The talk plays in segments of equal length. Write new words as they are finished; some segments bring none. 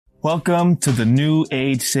Welcome to the New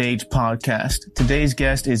Age Sage podcast. Today's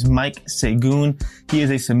guest is Mike Sagun. He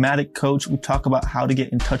is a somatic coach. We talk about how to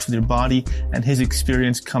get in touch with your body and his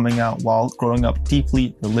experience coming out while growing up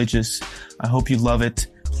deeply religious. I hope you love it.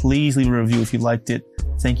 Please leave a review if you liked it.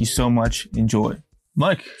 Thank you so much. Enjoy.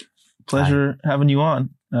 Mike, pleasure having you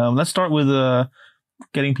on. Let's start with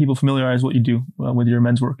getting people familiarized with what you do with your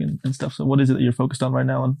men's work and stuff. So what is it that you're focused on right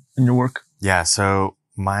now in your work? Yeah, so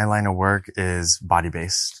my line of work is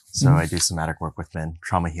body-based. So I do somatic work with men,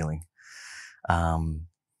 trauma healing.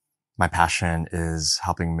 My passion is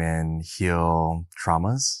helping men heal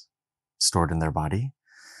traumas stored in their body.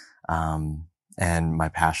 And my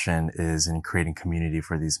passion is in creating community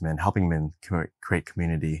for these men, helping men create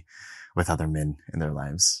community with other men in their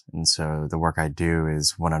lives. And so the work I do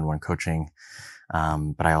is one-on-one coaching.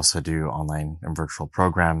 But I also do online and virtual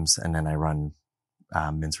programs. And then I run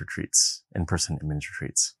men's retreats, in-person men's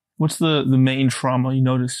retreats. What's the main trauma you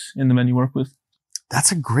notice in the men you work with?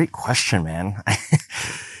 That's a great question, man.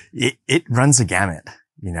 It runs a gamut,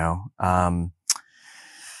 you know.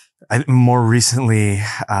 More recently,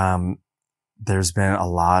 there's been a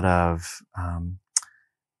lot of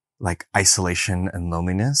like isolation and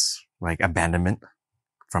loneliness, like abandonment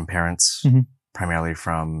from parents, primarily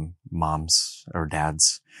from moms or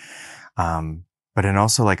dads. But then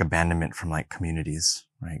also like abandonment from like communities,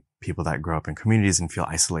 right? People that grow up in communities and feel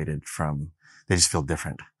isolated they just feel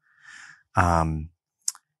different. And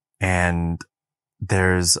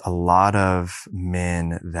there's a lot of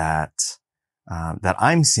men that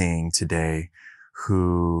I'm seeing today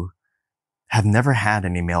who have never had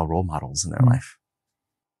any male role models in their life.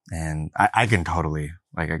 And I can totally,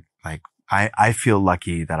 I feel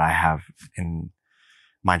lucky that I have in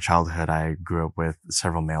my childhood, I grew up with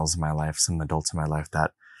several males in my life, some adults in my life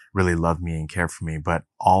that really loved me and cared for me. But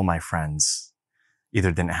all my friends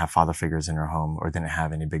either didn't have father figures in their home or didn't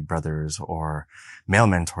have any big brothers or male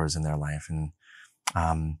mentors in their life. And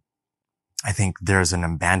I think there's an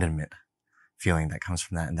abandonment feeling that comes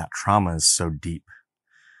from that. And that trauma is so deep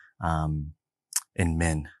in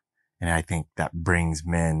men. And I think that brings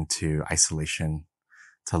men to isolation,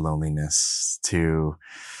 to loneliness, to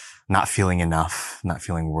not feeling enough, not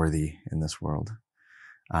feeling worthy in this world.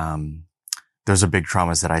 Those are big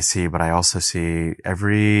traumas that I see, but I also see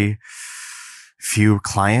every few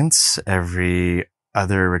clients, every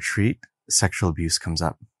other retreat, sexual abuse comes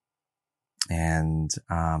up. And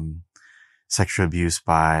sexual abuse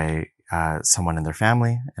by someone in their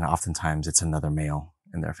family, and oftentimes it's another male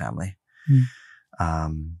in their family.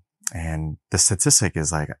 And the statistic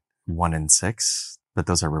is like 1 in 6, but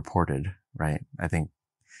those are reported, right? I think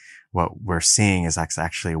what we're seeing is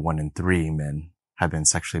actually 1 in 3 men have been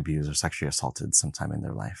sexually abused or sexually assaulted sometime in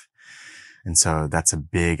their life. And so that's a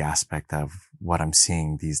big aspect of what I'm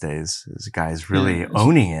seeing these days is guys really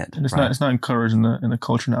owning it. And it's right? It's not encouraged in the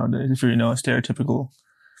culture nowadays. If you're, a stereotypical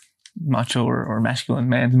macho or masculine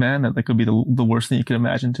man's man, that could be the worst thing you could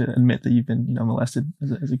imagine to admit that you've been, molested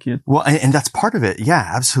as a kid. Well, and that's part of it. Yeah,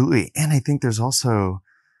 absolutely. And I think there's also,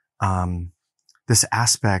 this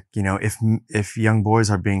aspect, if young boys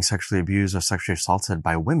are being sexually abused or sexually assaulted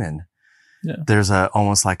by women, there's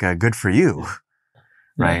almost like a good for you,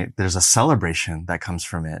 right? There's a celebration that comes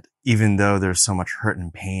from it, even though there's so much hurt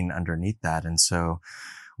and pain underneath that. And so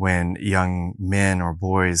when young men or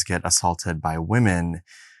boys get assaulted by women,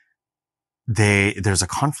 there's a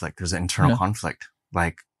conflict. There's an internal conflict.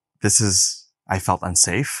 Like I felt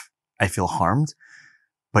unsafe. I feel harmed.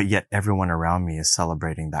 But yet everyone around me is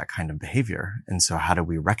celebrating that kind of behavior. And so how do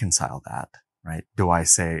we reconcile that, right? Do I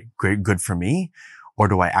say, great, good for me? Or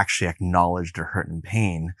do I actually acknowledge the hurt and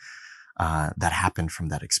pain that happened from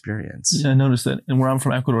that experience? Yeah, I noticed that. And where I'm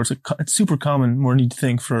from, Ecuador, it's super common, more than you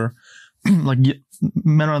think, for like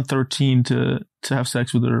men around 13 to have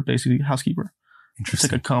sex with their basically housekeeper. It's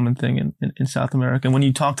like a common thing in South America. And when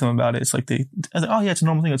you talk to them about it, it's like oh yeah, it's a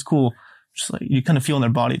normal thing. It's cool. Just like you kind of feel in their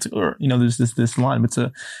body. It's like, there's this line,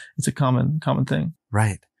 but it's a common thing.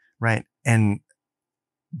 Right. And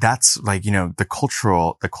that's like,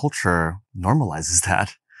 the culture normalizes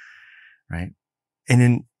that. Right. And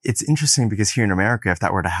then it's interesting because here in America, if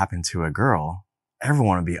that were to happen to a girl,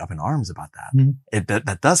 everyone would be up in arms about that.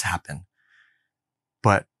 That does happen.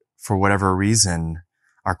 But for whatever reason,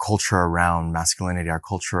 our culture around masculinity, our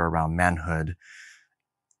culture around manhood,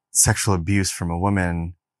 sexual abuse from a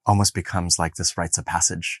woman almost becomes like this rites of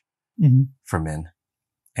passage for men.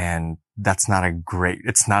 And that's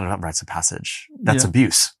it's not a rites of passage. That's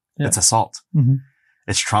abuse. It's assault.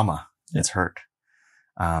 It's trauma. It's hurt.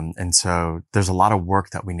 And so there's a lot of work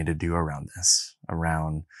that we need to do around this,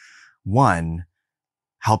 around one,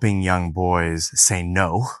 helping young boys say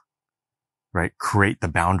no right, create the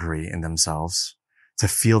boundary in themselves to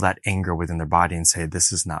feel that anger within their body and say,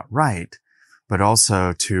 this is not right, but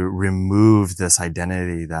also to remove this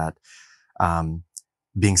identity that,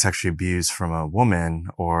 being sexually abused from a woman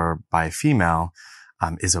or by a female,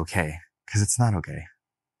 is okay. Cause it's not okay.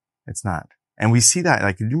 It's not. And we see that,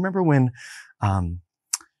 like, do you remember when,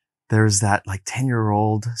 there's that like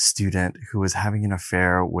 10-year-old student who was having an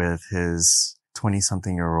affair with his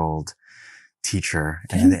 20-something-year-old teacher?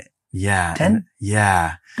 10? And yeah. 10? And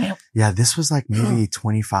yeah. Damn. Yeah. This was like maybe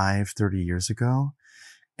 25, 30 years ago.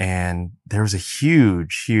 And there was a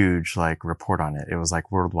huge like report on it. It was like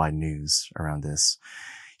worldwide news around this.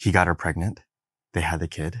 He got her pregnant. They had the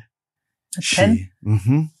kid. 10?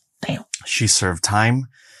 Mm-hmm. Damn. She served time.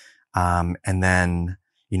 And then,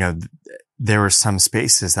 there were some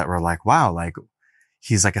spaces that were like, wow, like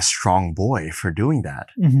he's like a strong boy for doing that.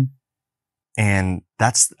 Mm-hmm. And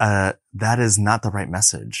that is not the right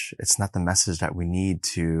message. It's not the message that we need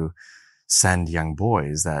to send young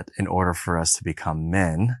boys, that in order for us to become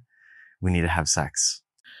men, we need to have sex.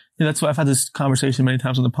 Yeah, that's why I've had this conversation many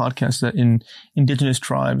times on the podcast, that in indigenous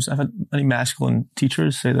tribes, I've had many masculine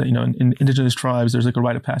teachers say that, in indigenous tribes, there's like a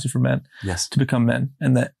rite of passage for men to become men.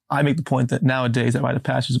 And that I make the point that nowadays that rite of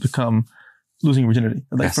passage has become losing virginity.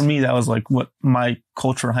 Like for me, that was like what my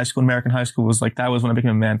culture in high school, American high school was like. That was when I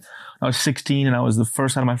became a man. I was 16 and I was the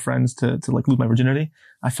first out of my friends to like lose my virginity.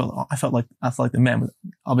 I felt like the man. But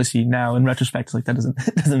obviously now in retrospect, it's like that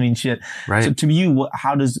doesn't mean shit. Right. So to you,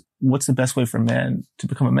 what's the best way for a man to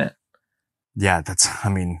become a man? Yeah,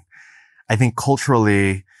 I think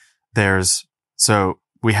culturally so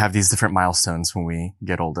we have these different milestones when we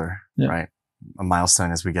get older, right? A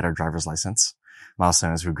milestone is we get our driver's license. A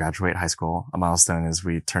milestone is we graduate high school. A milestone is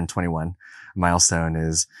we turn 21. A milestone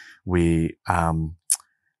is we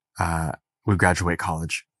graduate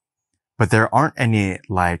college. But there aren't any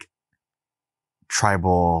like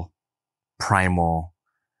tribal, primal,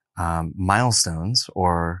 milestones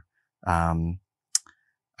or,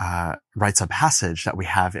 rites of passage that we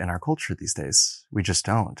have in our culture these days. We just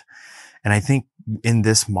don't. And I think in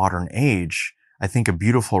this modern age, I think a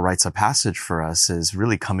beautiful rites of passage for us is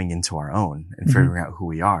really coming into our own and figuring out who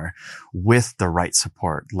we are with the right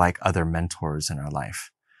support, like other mentors in our life.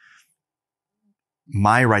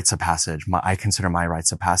 My rites of passage, I consider my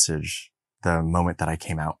rites of passage the moment that I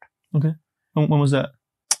came out. Okay. When was that?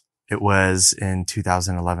 It was in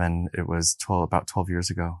 2011. It was about 12 years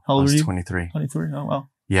ago. How old were you? 23. 23. Oh, wow.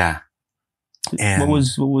 Yeah. And what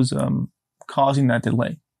was causing that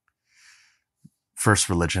delay? First,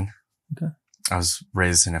 religion. Okay. I was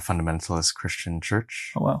raised in a fundamentalist Christian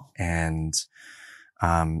church. Oh, wow. And,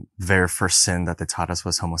 their first sin that they taught us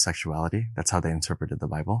was homosexuality. That's how they interpreted the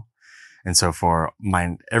Bible. And so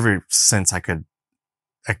ever since I could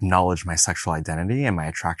acknowledge my sexual identity and my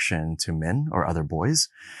attraction to men or other boys,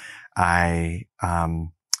 I,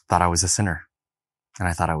 thought I was a sinner and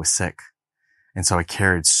I thought I was sick. And so I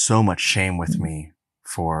carried so much shame with me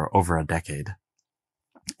for over a decade.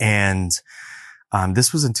 And,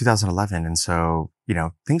 this was in 2011. And so,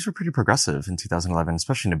 things were pretty progressive in 2011,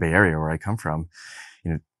 especially in the Bay Area where I come from.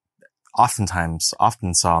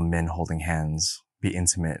 Often saw men holding hands, be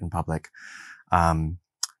intimate in public.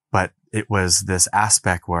 But it was this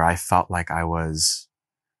aspect where I felt like I was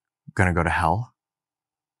going to go to hell,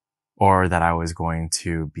 or that I was going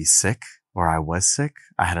to be sick, or I was sick.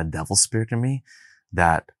 I had a devil spirit in me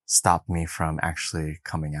that stopped me from actually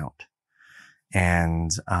coming out.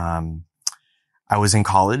 And, I was in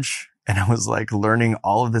college and I was like learning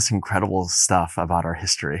all of this incredible stuff about our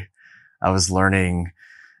history. I was learning,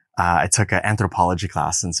 I took an anthropology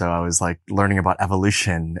class. And so I was like learning about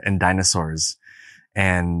evolution and dinosaurs.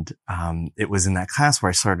 And, it was in that class where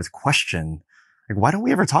I started to question, like, why don't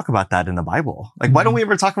we ever talk about that in the Bible? Like, why don't we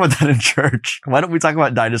ever talk about that in church? Why don't we talk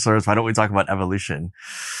about dinosaurs? Why don't we talk about evolution?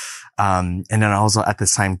 And then also at the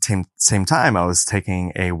same time, I was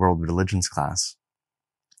taking a world religions class.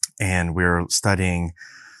 And we were studying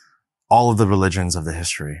all of the religions of the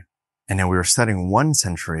history. And then we were studying 1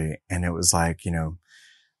 century, and it was like,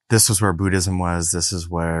 this is where Buddhism was. This is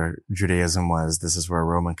where Judaism was. This is where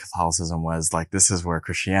Roman Catholicism was. Like, this is where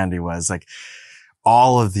Christianity was. Like,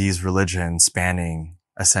 all of these religions spanning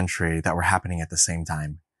a century that were happening at the same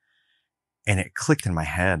time. And it clicked in my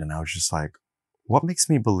head. And I was just like, what makes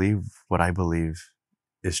me believe what I believe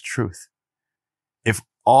is truth? If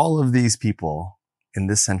all of these people in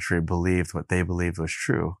this century believed what they believed was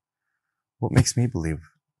true, what makes me believe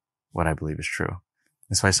what I believe is true?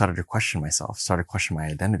 And so I started to question myself, started to question my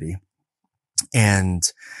identity. And,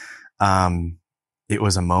 it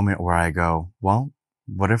was a moment where I go, well,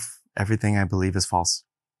 what if everything I believe is false?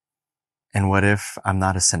 And what if I'm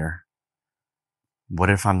not a sinner? What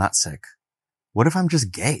if I'm not sick? What if I'm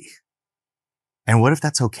just gay? And what if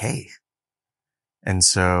that's okay? And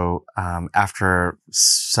so, after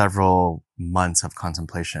several months of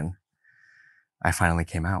contemplation, I finally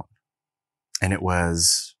came out, and it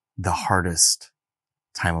was the hardest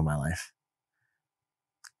time of my life.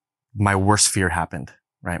 My worst fear happened,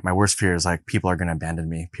 right? My worst fear is like, people are going to abandon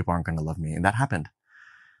me. People aren't going to love me. And that happened.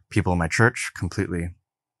 People in my church completely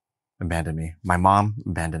abandoned me. My mom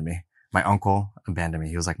abandoned me. My uncle abandoned me.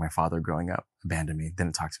 He was like my father growing up, abandoned me,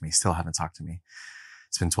 didn't talk to me, still haven't talked to me.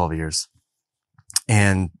 It's been 12 years.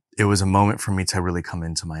 And it was a moment for me to really come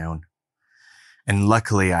into my own. And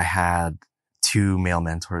luckily I had two male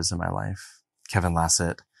mentors in my life, Kevin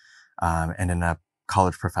Lassett, and then a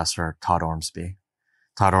college professor, Todd Ormsby.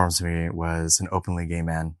 Todd Ormsby was an openly gay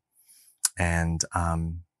man. And,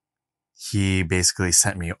 he basically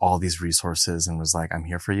sent me all these resources and was like, I'm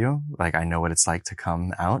here for you. Like, I know what it's like to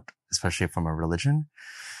come out, especially from a religion.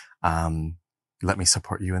 Let me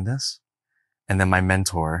support you in this. And then my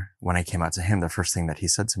mentor, when I came out to him, the first thing that he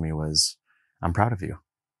said to me was, I'm proud of you.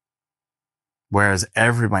 Whereas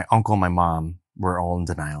my uncle, my mom were all in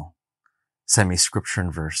denial, sent me scripture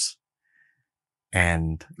and verse.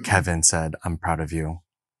 And Kevin said, I'm proud of you.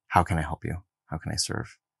 How can I help you? How can I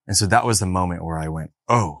serve? And so that was the moment where I went,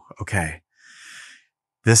 oh, okay.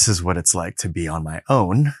 This is what it's like to be on my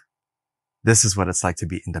own. This is what it's like to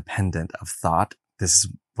be independent of thought. This is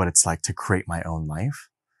what it's like to create my own life.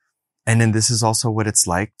 And then this is also what it's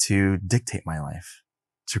like to dictate my life,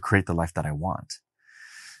 to create the life that I want.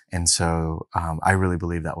 And so, I really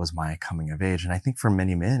believe that was my coming of age. And I think for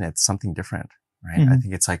many men, it's something different, right? Mm-hmm. I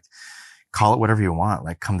think it's like, call it whatever you want,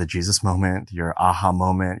 like come to Jesus moment, your aha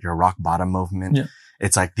moment, your rock bottom moment. Yeah.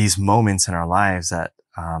 It's like these moments in our lives that,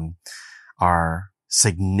 are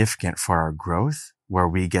significant for our growth, where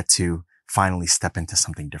we get to finally step into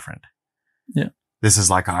something different. Yeah. This is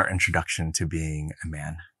like our introduction to being a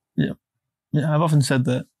man. Yeah. Yeah. I've often said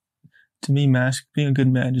that to me, being a good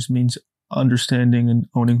man just means understanding and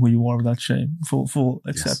owning who you are without shame, full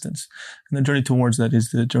acceptance. Yes. And the journey towards that is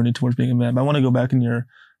the journey towards being a man. But I want to go back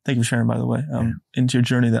thank you for sharing, by the way, into your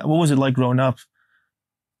journey. What was it like growing up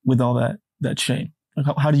with all that shame?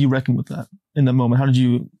 Like how did you reckon with that in the moment? How did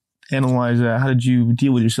you analyze that? How did you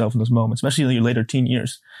deal with yourself in those moments, especially in your later teen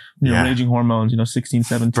years, when you're raging hormones, 16,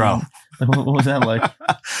 17? Bro. Like, what was that like?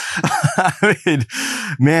 I mean,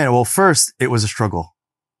 man, well, first it was a struggle.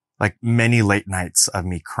 Like many late nights of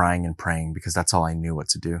me crying and praying, because that's all I knew what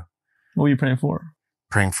to do. What were you praying for?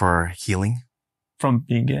 Praying for healing. From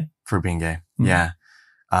being gay? For being gay. Mm-hmm. Yeah.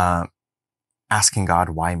 Asking God,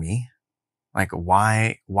 why me? Like,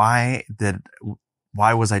 why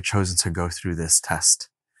was I chosen to go through this test?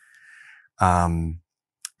 And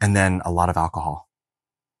then a lot of alcohol.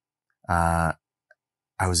 I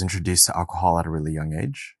was introduced to alcohol at a really young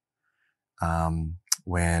age.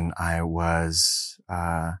 When I was,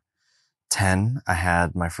 10, I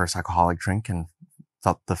had my first alcoholic drink and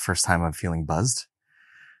felt the first time of feeling buzzed.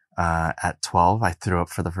 At 12, I threw up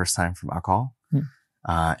for the first time from alcohol.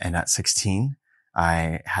 And at 16,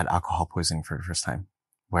 I had alcohol poisoning for the first time,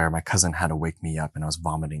 where my cousin had to wake me up and I was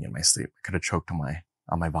vomiting in my sleep. I could have choked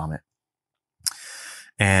on my vomit.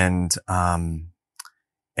 And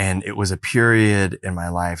it was a period in my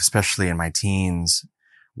life, especially in my teens,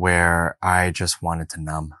 where I just wanted to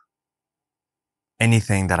numb.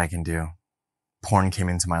 Anything that I can do. Porn came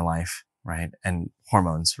into my life, right? And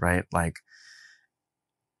hormones, right? Like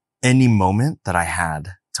any moment that I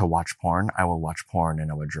had to watch porn, I would watch porn and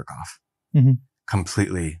I would jerk off. Mm-hmm.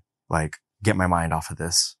 Completely, like, get my mind off of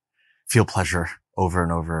this, feel pleasure over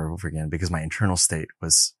and over and over again, because my internal state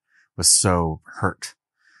was so hurt,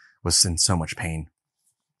 was in so much pain.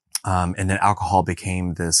 And then alcohol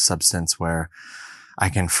became this substance where I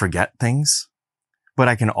can forget things, but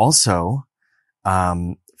I can also,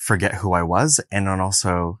 forget who I was, and then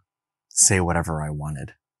also say whatever I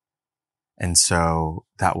wanted. And so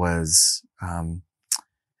that was,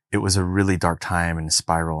 it was a really dark time and a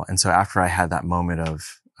spiral. And so after I had that moment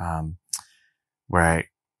of, where I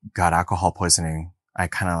got alcohol poisoning, I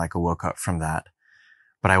kind of like woke up from that,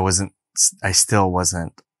 but I still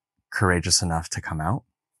wasn't courageous enough to come out.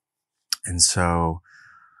 And so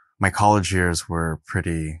my college years were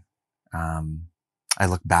pretty, I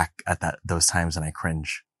look back at those times and I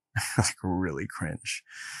cringe, like really cringe.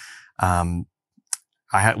 I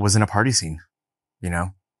was in a party scene, did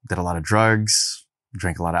a lot of drugs,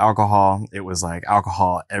 drank a lot of alcohol. It was like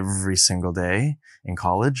alcohol every single day in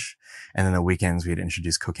college. And then the weekends we'd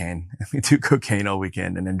introduce cocaine. We'd do cocaine all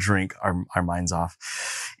weekend and then drink our minds off.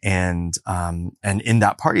 And in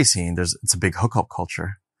that party scene, it's a big hookup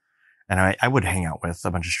culture. And I would hang out with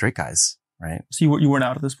a bunch of straight guys, right? So you weren't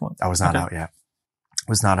out at this point? I was not out yet.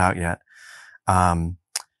 Was not out yet.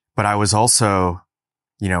 But I was also,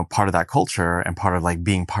 part of that culture, and part of like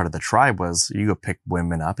being part of the tribe was you go pick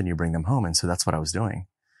women up and you bring them home. And so that's what I was doing.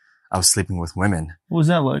 I was sleeping with women. What was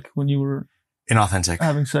that like when you were inauthentic,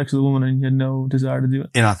 having sex with a woman and you had no desire to do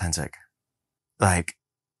it? Inauthentic. Like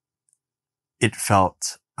it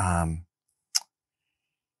felt,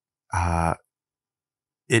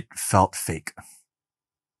 it felt fake.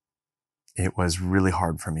 It was really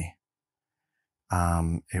hard for me.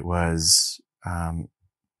 It was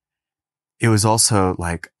also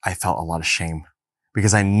like I felt a lot of shame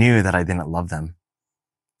because I knew that I didn't love them.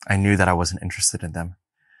 I knew that I wasn't interested in them,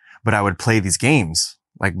 but I would play these games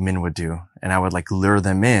like men would do, and I would like lure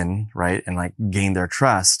them in, right? And like gain their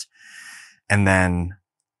trust, and then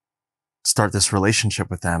start this relationship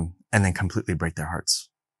with them, and then completely break their hearts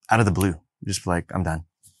out of the blue. Just be like, I'm done.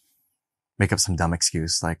 Make up some dumb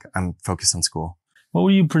excuse. Like I'm focused on school. What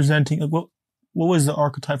were you presenting? Like what was the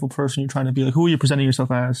archetypal person you're trying to be? Like who were you presenting yourself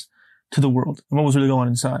as to the world? And what was really going on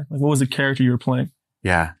inside? Like what was the character you were playing?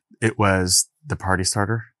 Yeah. It was the party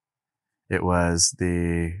starter. It was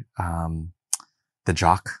the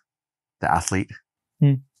jock, the athlete.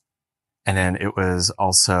 And then it was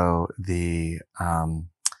also the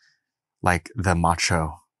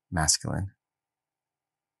macho masculine.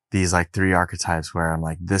 These like three archetypes where I'm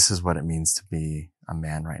like, this is what it means to be a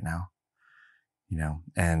man right now,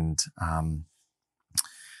 and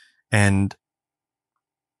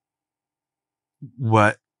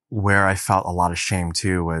where I felt a lot of shame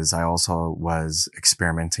too was I also was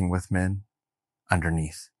experimenting with men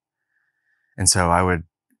underneath. And so I would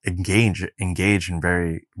engage in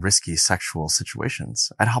very risky sexual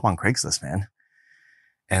situations. I'd hop on Craigslist, man.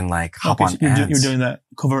 And like hop on ads. You're doing that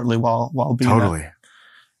covertly while being totally. That.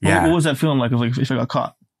 Yeah. What was that feeling like if I got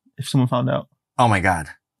caught? If someone found out? Oh my God.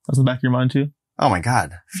 That was in the back of your mind too? Oh my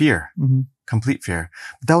God. Fear. Mm-hmm. Complete fear.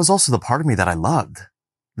 But that was also the part of me that I loved.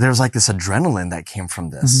 There's like this adrenaline that came from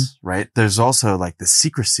this, right? There's also like the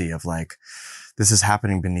secrecy of like, this is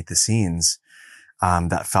happening beneath the scenes,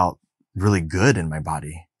 that felt really good in my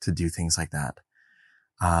body to do things like that.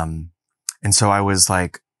 And so I was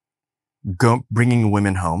like, bringing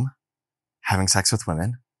women home, having sex with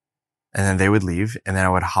women, and then they would leave, and then I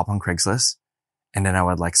would hop on Craigslist, and then I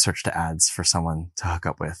would like search the ads for someone to hook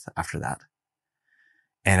up with after that.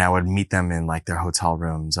 And I would meet them in like their hotel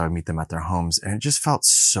rooms. I would meet them at their homes, and it just felt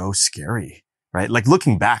so scary, right? Like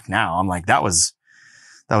looking back now, I'm like, that was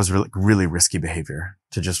really, really risky behavior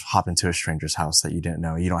to just hop into a stranger's house that you didn't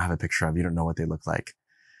know, you don't have a picture of, you don't know what they look like,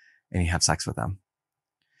 and you have sex with them.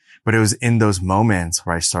 But it was in those moments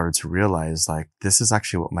where I started to realize like, this is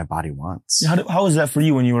actually what my body wants. How was that for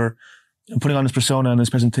you when you were putting on this persona and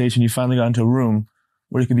this presentation? You finally got into a room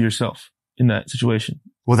where you could be yourself in that situation.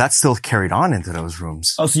 Well, that still carried on into those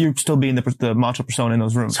rooms. Oh, so you're still being the macho persona in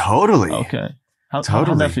those rooms? Totally. Okay. How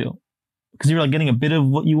did that feel? Because you were like getting a bit of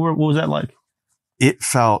what you were. What was that like? It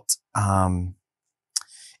felt,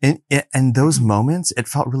 in those moments, it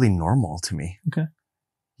felt really normal to me. Okay.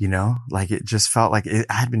 Like it just felt like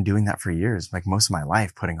I had been doing that for years, like most of my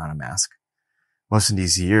life, putting on a mask. Most of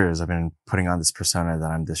these years, I've been putting on this persona that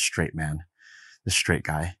I'm this straight man, this straight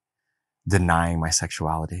guy, denying my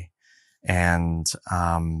sexuality. And,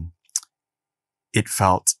 it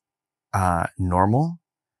felt, normal.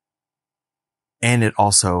 And it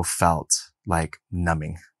also felt like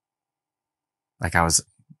numbing. Like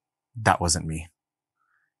that wasn't me,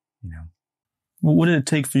 Well, what did it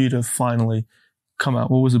take for you to finally come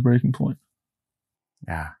out? What was the breaking point?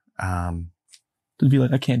 Yeah. To be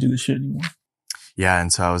like, I can't do this shit anymore. Yeah.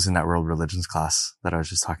 And so I was in that world religions class that I was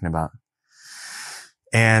just talking about.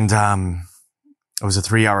 And, it was a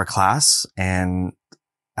 3-hour class, and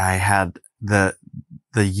I had the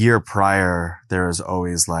year prior, there was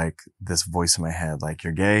always like this voice in my head, like,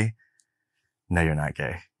 you're gay. No, you're not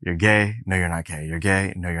gay. You're gay. No, you're not gay. You're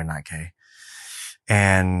gay. No, you're not gay.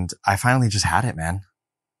 And I finally just had it, man.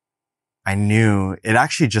 I knew it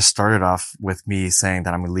actually just started off with me saying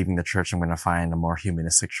that I'm leaving the church. I'm going to find a more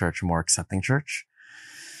humanistic church, a more accepting church.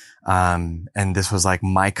 And this was like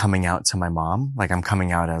my coming out to my mom. Like I'm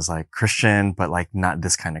coming out as like Christian, but like not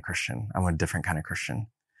this kind of Christian. I'm a different kind of Christian.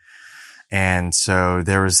 And so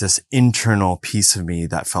there was this internal piece of me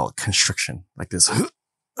that felt constriction, like this,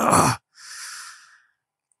 and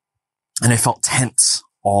I felt tense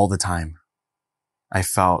all the time. I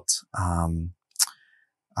felt,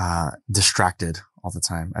 distracted all the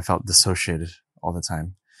time. I felt dissociated all the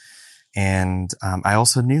time. And, I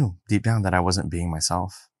also knew deep down that I wasn't being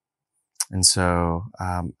myself. And so,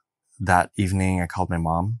 that evening I called my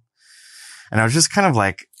mom And I was just kind of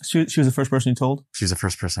like, she was the first person you told? She was the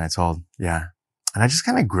first person I told. Yeah. And I just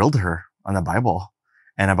kind of grilled her on the Bible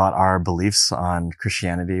and about our beliefs on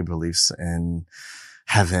Christianity, beliefs in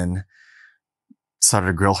heaven. Started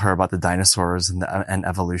to grill her about the dinosaurs and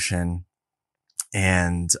evolution.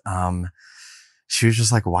 And, she was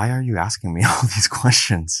just like, why are you asking me all these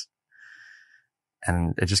questions?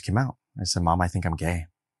 And it just came out. I said, Mom, I think I'm gay.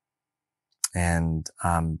 And,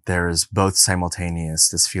 there's both simultaneous,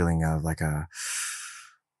 this feeling of like a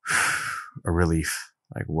relief,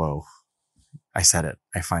 like, whoa, I said it.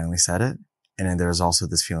 I finally said it. And then there's also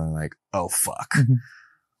this feeling like, oh, fuck. Mm-hmm.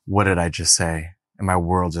 What did I just say? And my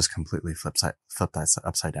world just completely flipped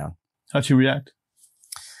upside down. How'd she react?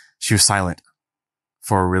 She was silent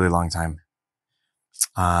for a really long time.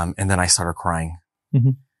 And then I started crying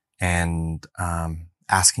mm-hmm. and,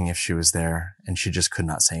 asking if she was there, and she just could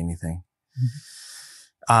not say anything.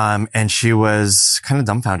 Mm-hmm. And she was kind of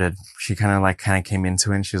dumbfounded. She kind of came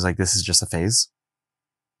into it, and she was like, this is just a phase.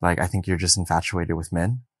 Like, I think you're just infatuated with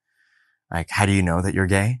men. Like, how do you know that you're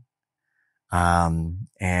gay?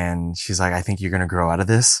 And she's like, I think you're going to grow out of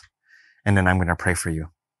this, and then I'm going to pray for you.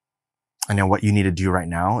 And then what you need to do right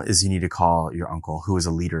now is you need to call your uncle, who is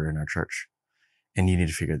a leader in our church, and you need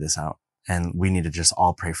to figure this out. And we need to just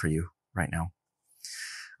all pray for you right now.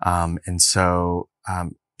 And so,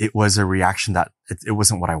 it was a reaction that it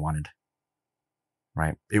wasn't what I wanted,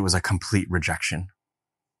 right? It was a complete rejection,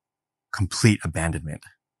 complete abandonment.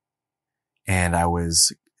 And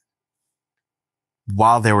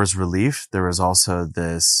while there was relief, there was also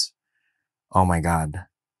this, oh my God,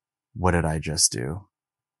 what did I just do?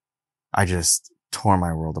 I just tore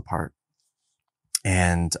my world apart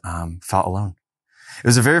and, felt alone. It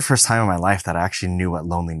was the very first time in my life that I actually knew what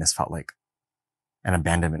loneliness felt like and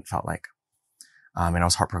abandonment felt like. And I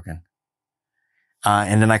was heartbroken.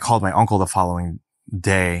 And then I called my uncle the following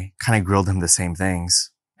day, kind of grilled him the same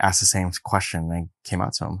things, asked the same question, and I came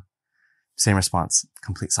out to him. Same response,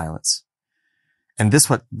 complete silence. And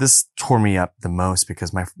this tore me up the most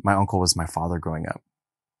because my uncle was my father growing up.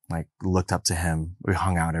 Like, looked up to him. We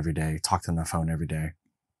hung out every day, talked on the phone every day.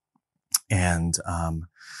 And,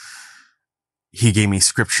 he gave me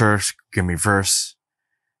scripture, gave me verse.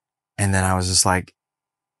 And then I was just like,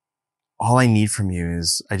 all I need from you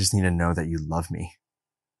is I just need to know that you love me.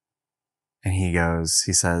 And he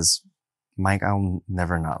says, Mike, I'll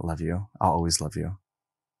never not love you. I'll always love you.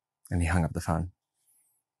 And he hung up the phone,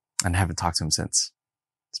 and I haven't talked to him since.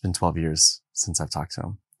 It's been 12 years since I've talked to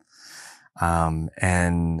him.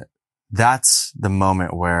 And that's the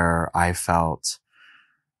moment where I felt,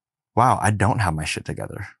 wow, I don't have my shit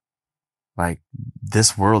together. Like,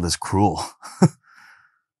 this world is cruel.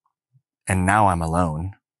 And now I'm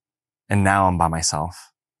alone. And now I'm by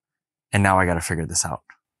myself. And now I got to figure this out.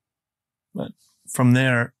 But from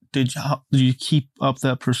there, did you keep up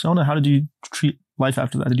that persona? How did you treat life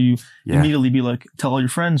after that? Did you immediately be like, tell all your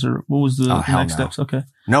friends, or what was the next steps? Okay.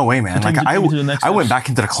 No way, man. Like, I went back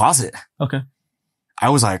into the closet. Okay. I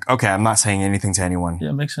was like, okay, I'm not saying anything to anyone.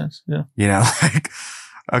 Yeah, makes sense. Yeah. You know, like,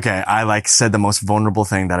 okay, I said the most vulnerable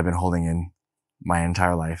thing that I've been holding in my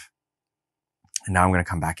entire life. And now I'm going to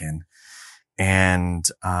come back in. And,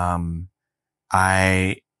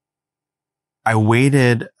 I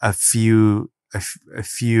waited a few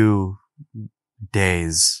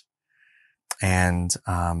days, and,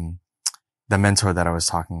 the mentor that I was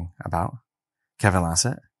talking about, Kevin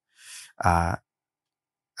Lassett, I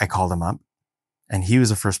called him up, and he was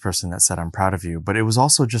the first person that said, I'm proud of you. But it was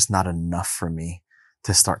also just not enough for me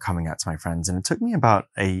to start coming out to my friends. And it took me about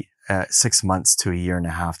 6 months to a year and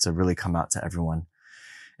a half to really come out to everyone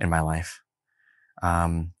in my life.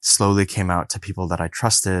 Slowly came out to people that I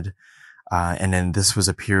trusted. And then this was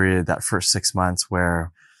a period, that first 6 months,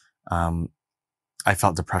 where, I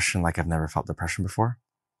felt depression like I've never felt depression before.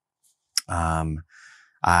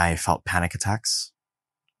 I felt panic attacks.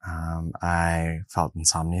 I felt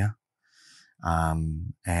insomnia.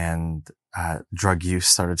 And drug use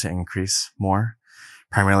started to increase more,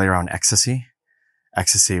 primarily around ecstasy.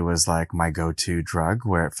 Ecstasy was like my go-to drug,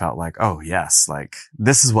 where it felt like, oh yes, like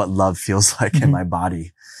this is what love feels like in my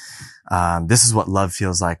body. This is what love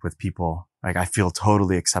feels like with people. Like, I feel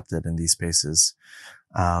totally accepted in these spaces.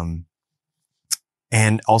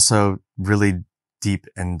 And also really deep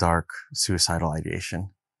and dark suicidal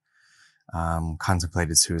ideation.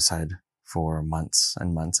 Contemplated suicide for months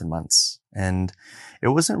and months and months. And it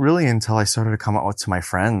wasn't really until I started to come out to my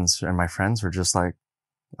friends, and my friends were just like,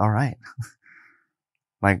 all right.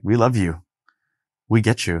 Like, we love you. We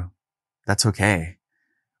get you. That's okay.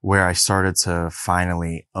 Where I started to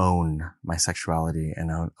finally own my sexuality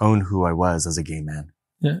and own who I was as a gay man.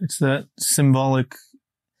 Yeah. It's that symbolic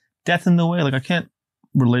death in the way. Like I can't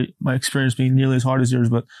relate my experience being nearly as hard as yours,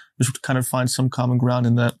 but just kind of find some common ground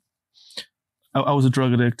in that. I was a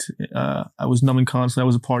drug addict. I was numbing constantly. I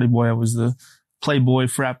was a party boy. I was the playboy,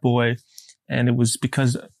 frat boy. And it was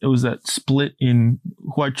because it was that split in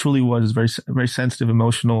who I truly was, very, very sensitive,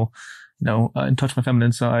 emotional, in touch with my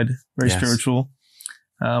feminine side, very spiritual.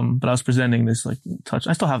 But I was presenting this like touch.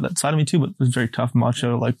 I still have that side of me too, but it was a very tough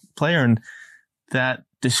macho like player. And that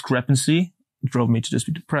discrepancy drove me to just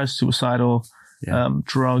be depressed, suicidal,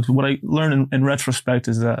 drugs. What I learned in retrospect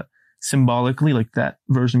is that symbolically, like that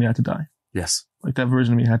version of me had to die. Yes. Like that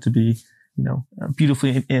version of me had to be,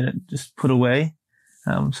 beautifully just put away.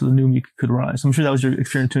 So the new me could rise. I'm sure that was your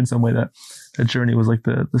experience too in some way, that journey was like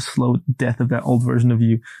the slow death of that old version of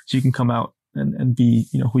you so you can come out and be,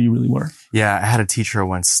 who you really were. Yeah. I had a teacher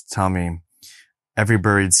once tell me every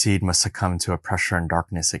buried seed must succumb to a pressure and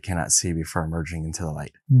darkness it cannot see before emerging into the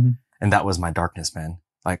light. Mm-hmm. And that was my darkness, man,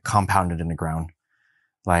 like compounded in the ground,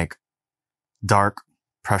 like dark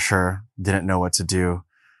pressure, didn't know what to do.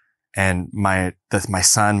 And my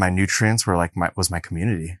son, my nutrients were like was my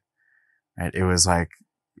community, right? It was like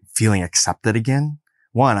feeling accepted again.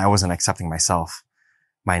 One, I wasn't accepting myself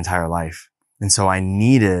my entire life. And so I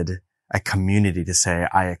needed a community to say,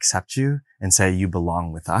 I accept you and say, you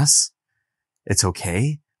belong with us. It's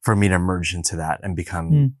okay for me to merge into that and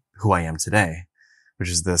become who I am today, which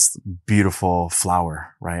is this beautiful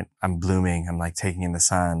flower, right? I'm blooming. I'm like taking in the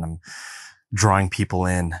sun. I'm drawing people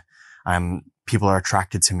in. People are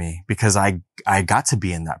attracted to me because I got to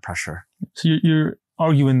be in that pressure. So you're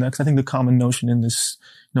arguing that, because I think the common notion in this,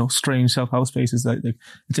 strange self-help space is that like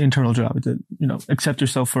it's an internal job. It's accept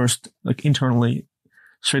yourself first, like internally,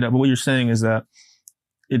 straight up. But what you're saying is that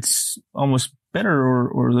it's almost better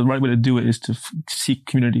or the right way to do it is to seek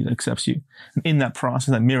community that accepts you. And in that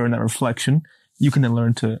process, that mirror and that reflection, you can then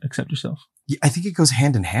learn to accept yourself. Yeah, I think it goes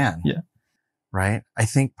hand in hand. Yeah. Right? I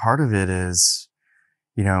think part of it is,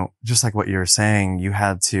 just like what you were saying, you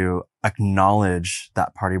had to acknowledge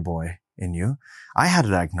that party boy in you. I had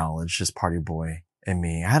to acknowledge this party boy in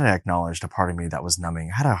me. I had to acknowledge the part of me that was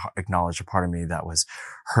numbing. I had to acknowledge a part of me that was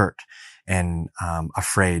hurt and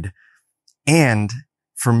afraid. And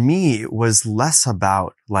for me, it was less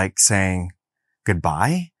about like saying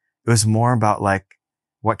goodbye. It was more about like,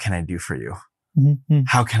 what can I do for you? Mm-hmm.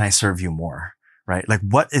 How can I serve you more? Right? Like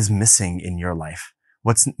what is missing in your life?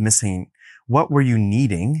 What's missing? What were you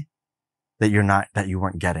needing that you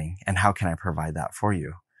weren't getting? And how can I provide that for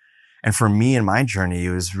you? And for me in my journey,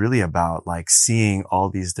 it was really about like seeing all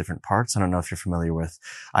these different parts. I don't know if you're familiar with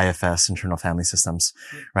IFS, internal family systems,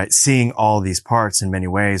 right? Seeing all these parts in many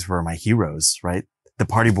ways were my heroes, right? The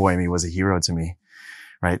party boy in me was a hero to me,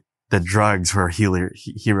 right? The drugs were a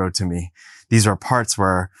hero to me. These are parts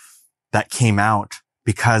that came out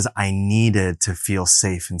because I needed to feel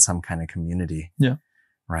safe in some kind of community. Yeah.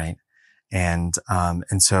 Right. And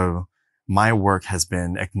so my work has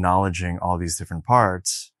been acknowledging all these different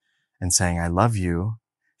parts and saying, I love you.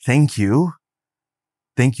 Thank you.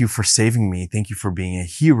 Thank you for saving me. Thank you for being a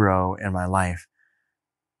hero in my life.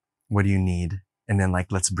 What do you need? And then like,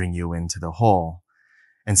 let's bring you into the whole.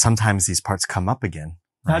 And sometimes these parts come up again.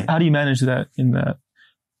 Right? How do you manage that in that?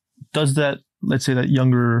 Does that, let's say that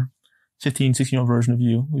younger 15, 16-year-old version of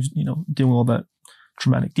you who's, dealing with all that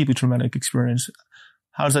deeply traumatic experience,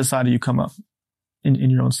 how does that side of you come up in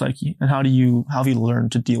your own psyche? And how have you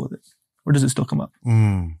learned to deal with it? Or does it still come up?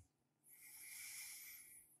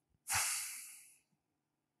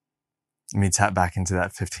 Let me tap back into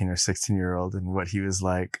that 15 or 16-year-old and what he was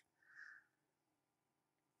like.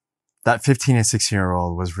 That 15 and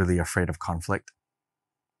 16-year-old was really afraid of conflict.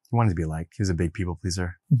 He wanted to be liked. He was a big people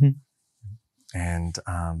pleaser. Mm-hmm. And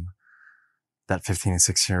that 15 and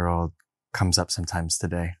 16-year-old comes up sometimes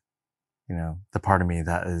today. The part of me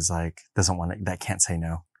that is like, that can't say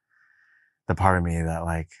no. The part of me that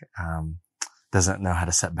like, doesn't know how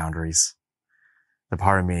to set boundaries. The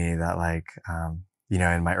part of me that like,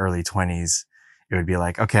 in my early 20s, it would be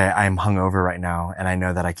like, okay, I'm hungover right now and I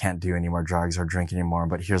know that I can't do any more drugs or drink anymore,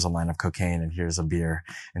 but here's a line of cocaine and here's a beer,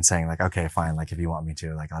 and saying like, okay, fine. Like if you want me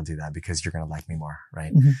to, like, I'll do that because you're going to like me more.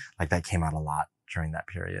 Right. Mm-hmm. Like that came out a lot during that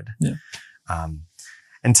period. Yeah.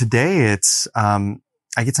 And today it's,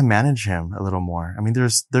 I get to manage him a little more. I mean,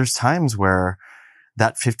 there's times where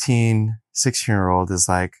that 15, 16-year-old is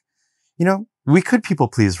like, we could people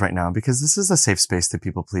please right now because this is a safe space to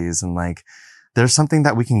people please. And like, there's something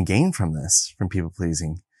that we can gain from this, from people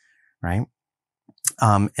pleasing. Right.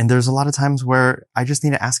 And there's a lot of times where I just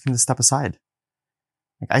need to ask him to step aside.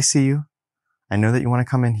 Like, I see you. I know that you want to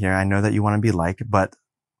come in here. I know that you want to be liked, but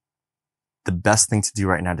the best thing to do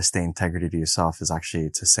right now to stay integrity to yourself is actually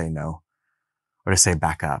to say no. or to say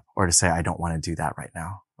back up, or to say I don't want to do that right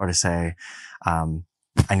now, or to say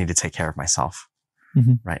I need to take care of myself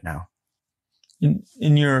right now.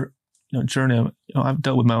 In your journey, I've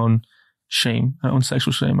dealt with my own shame, my own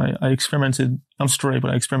sexual shame. I experimented. I'm straight,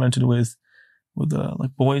 but I experimented with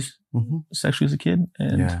like boys sexually as a kid,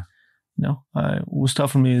 and what was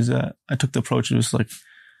tough for me is that I took the approach. It was like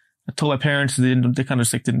I told my parents, they kind of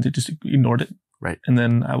just they just ignored it. Right. And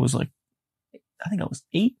then I was like, I think I was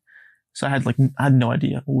 8. So I had no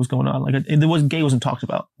idea what was going on. Like, gay wasn't talked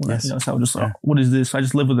about. So I was just like, what is this? So I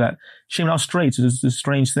just lived with that shame. And I was straight. So there's this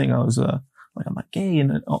strange thing. I was, like, I'm not gay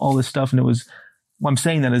and all this stuff. And it was, what I'm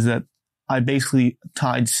saying that is that I basically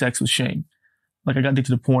tied sex with shame. Like, I got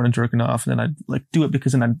addicted to porn and jerking off, and then I'd like do it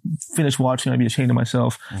because then I'd finish watching, I'd be ashamed of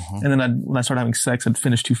myself. And then when I started having sex, I'd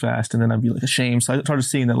finish too fast, and then I'd be like ashamed. So I started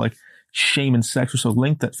seeing that like shame and sex were so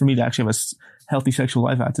linked that for me to actually have a healthy sexual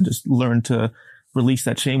life, I had to just learn to release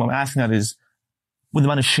that shame. What I'm asking that is, with the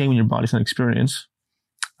amount of shame in your body, it's an experience.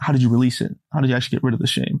 How did you release it? How did you actually get rid of the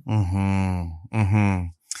shame?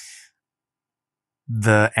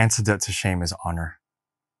 The antidote to shame is honor.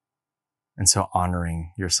 And so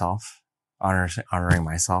honoring yourself, honoring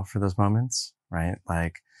myself for those moments, right?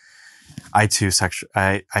 Like I too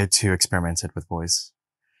experimented with boys,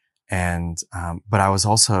 and, but I was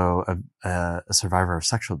also a survivor of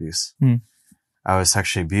sexual abuse. I was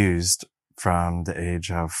sexually abused from the age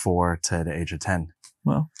of 4 to the age of 10.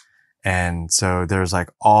 Wow. And so there's like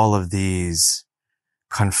all of these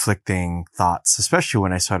conflicting thoughts, especially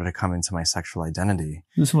when I started to come into my sexual identity.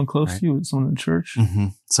 Was someone close to you? Was someone in church?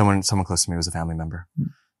 Someone close to me was a family member.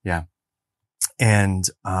 Yeah. And,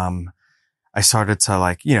 I started to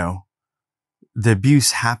like, the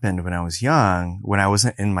abuse happened when I was young, when I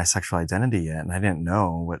wasn't in my sexual identity yet, and I didn't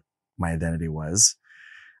know what my identity was.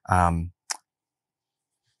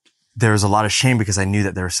 There was a lot of shame because I knew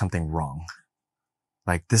that there was something wrong.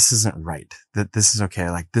 Like, this isn't right. That this is okay.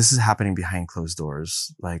 Like, this is happening behind closed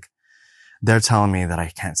doors. Like, they're telling me that I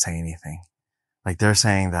can't say anything. Like, they're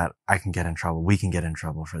saying that I can get in trouble. We can get in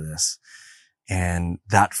trouble for this. And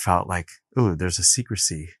that felt like, ooh, there's a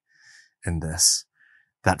secrecy in this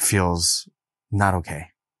that feels not okay.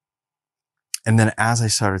 And then as I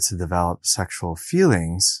started to develop sexual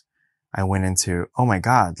feelings, I went into, oh my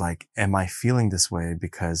God, like, am I feeling this way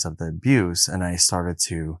because of the abuse? And I started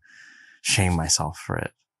to shame myself for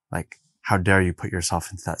it. Like, how dare you put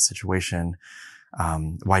yourself into that situation?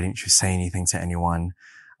 Why didn't you say anything to anyone?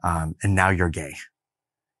 And now you're gay.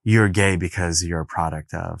 You're gay because you're a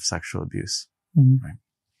product of sexual abuse. Right?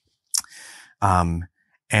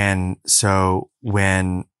 And so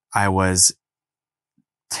when I was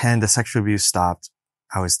 10, the sexual abuse stopped.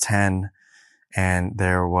 I was 10, and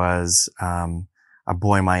there was a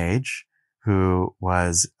boy my age who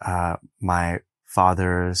was my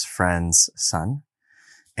father's friend's son,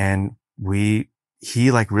 and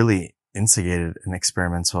he like really instigated an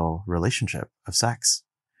experimental relationship of sex,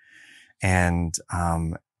 and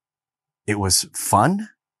it was fun.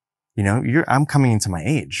 I'm coming into my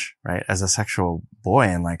age, right, as a sexual boy,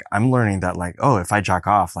 and like I'm learning that like, oh, if I jack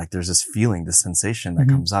off, like there's this feeling, this sensation that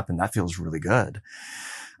comes up, and that feels really good.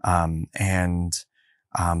 But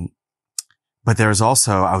there's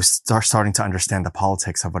also, I was starting to understand the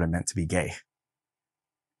politics of what it meant to be gay.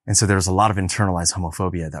 And so there was a lot of internalized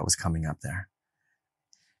homophobia that was coming up there.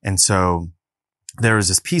 And so there was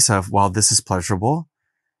this piece of, well, this is pleasurable,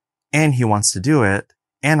 and he wants to do it,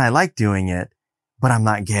 and I like doing it, but I'm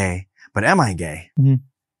not gay. But am I gay? And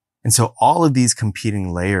so all of these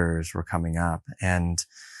competing layers were coming up, and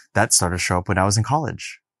that started to show up when I was in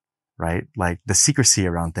college, right? Like the secrecy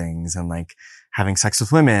around things, and like having sex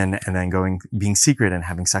with women, and then being secret and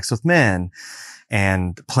having sex with men,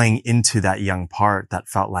 and playing into that young part that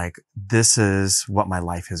felt like this is what my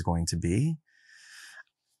life is going to be.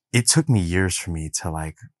 It took me years for me to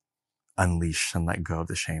like unleash and let go of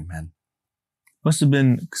the shame, man. Must have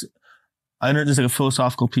been, I know there's like a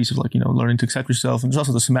philosophical piece of like, learning to accept yourself. And there's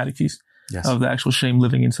also the somatic piece of the actual shame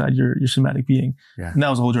living inside your somatic being. Yeah. And that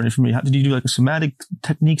was a whole journey for me. Did you do like a somatic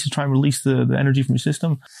techniques to try and release the energy from your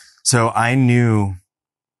system? So I knew,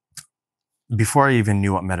 before I even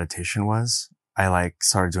knew what meditation was, I like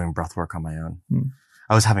started doing breath work on my own.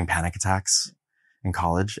 I was having panic attacks in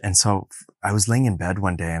college. And so I was laying in bed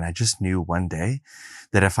one day, and I just knew one day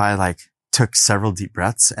that if I like took several deep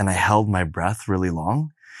breaths and I held my breath really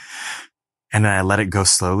long and then I let it go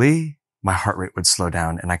slowly, my heart rate would slow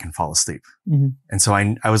down and I can fall asleep. And so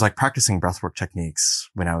I was like practicing breathwork techniques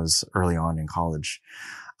when I was early on in college.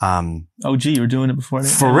 You were doing it before.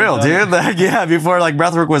 For real, dude. Like, yeah, before like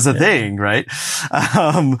breathwork was a thing, right?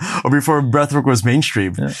 Or before breathwork was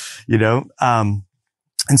mainstream,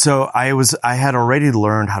 And so I had already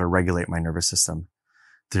learned how to regulate my nervous system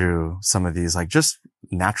through some of these like just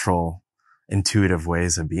natural, intuitive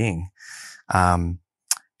ways of being.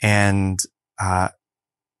 And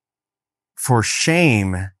for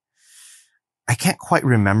shame, I can't quite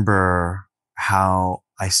remember how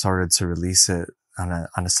I started to release it on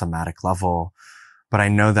a somatic level, but I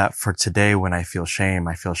know that for today, when I feel shame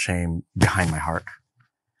behind my heart,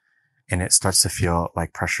 and it starts to feel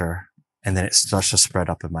like pressure, and then it starts to spread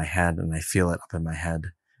up in my head, and I feel it up in my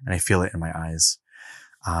head, and I feel it in my eyes.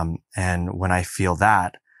 And when I feel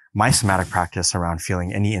that, my somatic practice around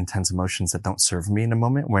feeling any intense emotions that don't serve me in a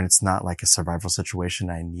moment, when it's not like a survival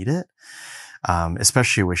situation, I need it,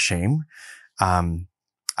 especially with shame, I'm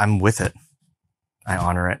with it. I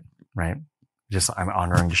honor it, right? I'm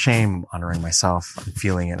honoring the shame, I'm honoring myself, I'm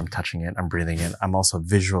feeling it, I'm touching it, I'm breathing it. I'm also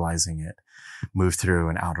visualizing it move through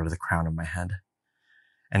and out of the crown of my head.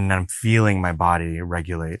 And I'm feeling my body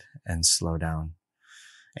regulate and slow down.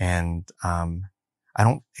 And, I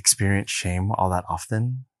don't experience shame all that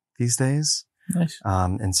often these days. Nice.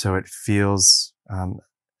 And so it feels,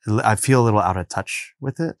 I feel a little out of touch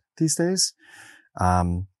with it these days.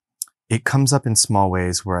 It comes up in small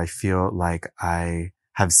ways where I feel like I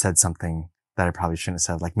have said something that I probably shouldn't have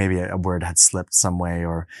said. Like maybe a word had slipped some way,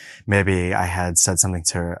 or maybe I had said something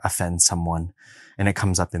to offend someone, and it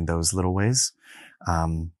comes up in those little ways.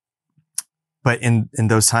 But in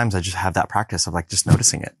those times, I just have that practice of like just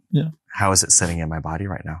noticing it. Yeah. How is it sitting in my body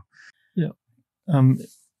right now? Yeah.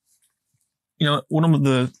 One of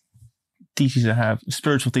the theses I have,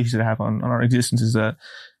 spiritual theses I have on our existence is that,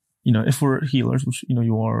 if we're healers, which,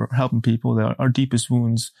 you are helping people, that our deepest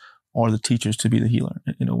wounds are the teachers to be the healer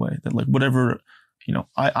in a way that like whatever,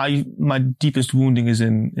 my deepest wounding is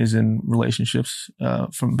in relationships,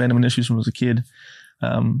 from abandonment issues from as a kid.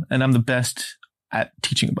 And I'm the best at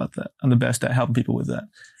teaching about that. I'm the best at helping people with that.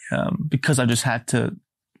 Because I just had to,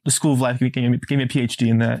 the school of life gave me a PhD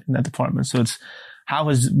in that department. So how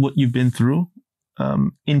has what you've been through,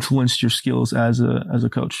 influenced your skills as a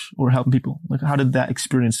coach or helping people? Like, what did that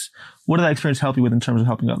experience help you with in terms of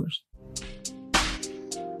helping others?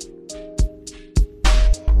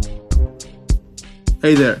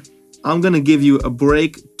 Hey there. I'm going to give you a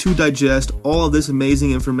break to digest all of this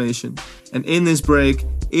amazing information. And in this break,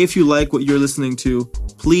 if you like what you're listening to,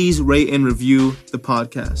 please rate and review the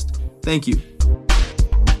podcast. Thank you.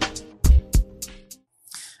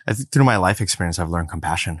 Through my life experience, I've learned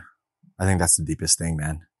compassion. I think that's the deepest thing,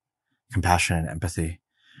 man. Compassion and empathy,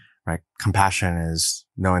 right? Compassion is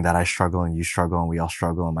knowing that I struggle and you struggle and we all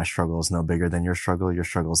struggle, and my struggle is no bigger than your struggle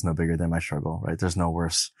is no bigger than my struggle, right? There's no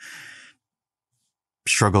worse.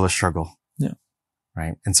 Struggle is struggle. Yeah.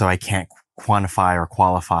 Right. And so I can't quantify or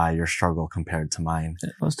qualify your struggle compared to mine. I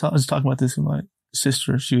was talking about this with my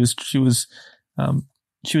sister. She has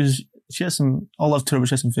some, all love to her, but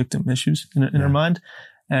she has some victim issues in her mind.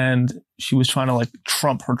 And she was trying to like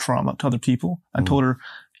trump her trauma to other people. I told her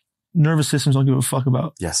nervous systems don't give a fuck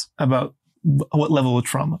about what level of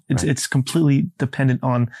trauma. It's completely dependent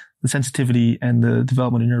on the sensitivity and the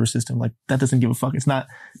development of your nervous system. Like that doesn't give a fuck. It's not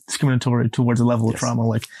discriminatory towards the level of trauma.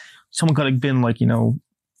 Like someone could have been like,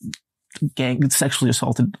 sexually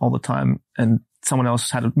assaulted all the time, and someone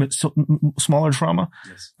else had a smaller trauma,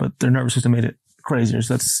 but their nervous system made it crazier.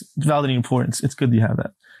 So that's validating importance. It's good that you have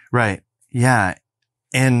that. Right. Yeah.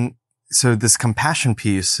 And so this compassion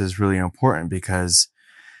piece is really important because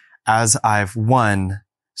as I've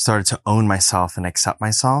started to own myself and accept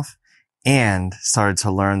myself, and started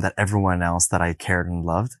to learn that everyone else that I cared and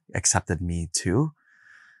loved accepted me too,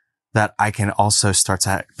 that I can also start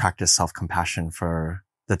to practice self-compassion for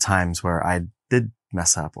the times where I did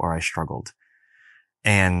mess up or I struggled.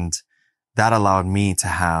 And that allowed me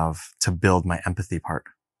to build my empathy part,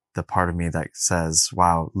 the part of me that says,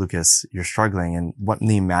 wow, Lucas, you're struggling, and let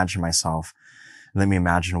me imagine myself. Let me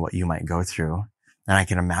imagine what you might go through. And I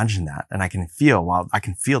can imagine that, and I can feel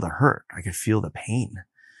the hurt. I can feel the pain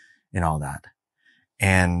in all that.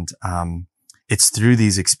 And, it's through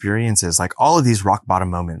these experiences, like all of these rock bottom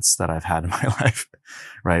moments that I've had in my life,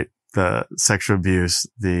 right? The sexual abuse,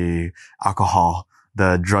 the alcohol,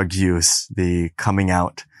 the drug use, the coming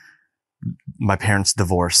out, my parents'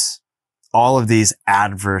 divorce, all of these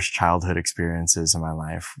adverse childhood experiences in my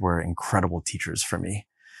life were incredible teachers for me,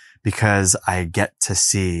 because I get to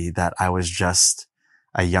see that I was just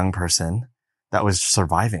a young person that was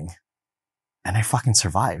surviving, and I fucking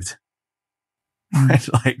survived. Right?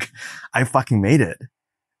 Like I fucking made it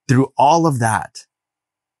through all of that.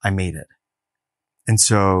 I made it. And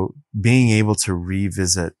so being able to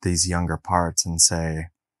revisit these younger parts and say,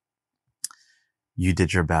 you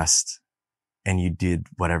did your best. and you did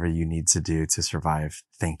whatever you need to do to survive.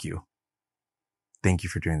 Thank you. Thank you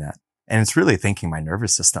for doing that. And it's really thanking my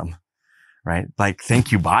nervous system, right? Like,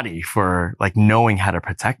 thank you, body, for like knowing how to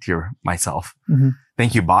protect myself. Mm-hmm.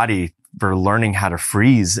 Thank you, body, for learning how to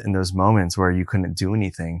freeze in those moments where you couldn't do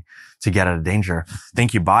anything to get out of danger.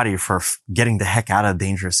 Thank you, body, for getting the heck out of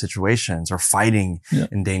dangerous situations or fighting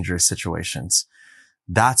in dangerous situations.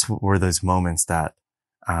 That's were those moments that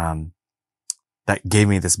gave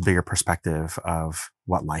me this bigger perspective of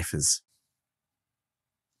what life is.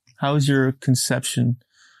 How has your conception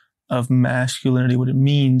of masculinity, what it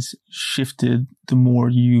means, shifted the more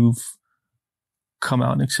you've come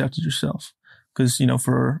out and accepted yourself? Because,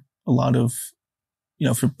 for a lot of,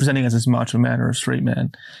 if you're presenting as this macho man or a straight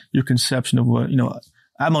man, your conception of what,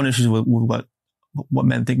 I have my own issues with what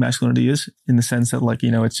men think masculinity is, in the sense that, like,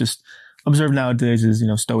 it's just observed nowadays is,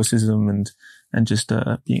 stoicism and just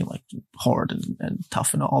being like hard and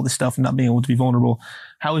tough and all this stuff and not being able to be vulnerable.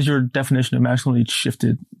 How has your definition of masculinity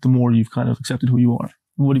shifted the more you've kind of accepted who you are?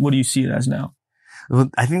 What do you see it as now?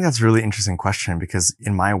 Well, I think that's a really interesting question, because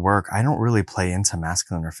in my work, I don't really play into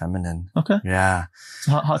masculine or feminine. Okay. Yeah.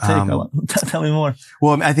 Hot take. Tell me more.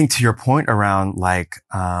 Well, I think to your point around like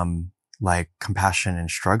compassion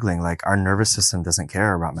and struggling, like our nervous system doesn't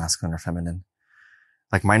care about masculine or feminine.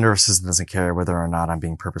 Like my nervous system doesn't care whether or not I'm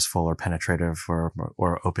being purposeful or penetrative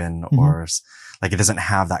or open, mm-hmm. or like it doesn't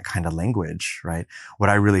have that kind of language, right? What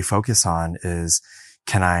I really focus on is,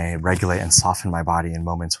 can I regulate and soften my body in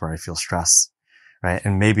moments where I feel stress, right?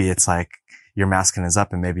 And maybe it's like your masculine is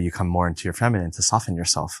up and maybe you come more into your feminine to soften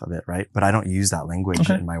yourself a bit, right? But I don't use that language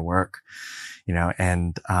in my work,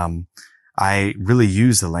 and I really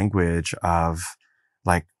use the language of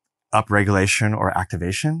like upregulation or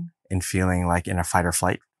activation in feeling like in a fight or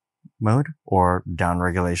flight mode, or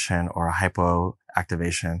downregulation or a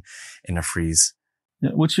hypoactivation in a freeze.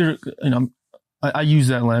 Yeah. What's your, I use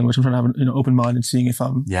that language. I'm trying to have an open mind and seeing if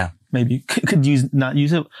I'm maybe could not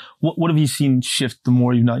use it. What have you seen shift the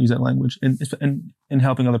more you've not used that language in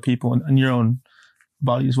helping other people and your own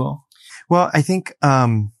body as well? Well, I think,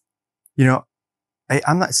 I'm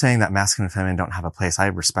not saying that masculine and feminine don't have a place. I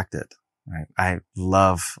respect it. Right? I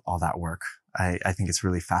love all that work. I think it's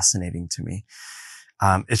really fascinating to me.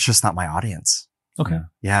 It's just not my audience. Okay.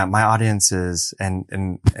 Yeah. My audience is,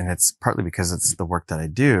 and it's partly because it's the work that I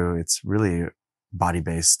do. It's really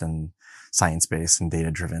body-based and science-based and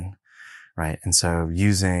data-driven. Right. And so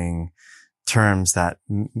using terms that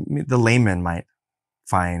the layman might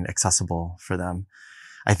find accessible for them.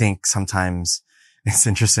 I think sometimes it's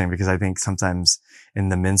interesting because I think sometimes in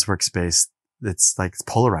the men's workspace, it's like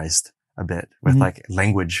polarized a bit with mm-hmm. like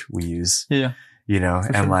language we use. Yeah.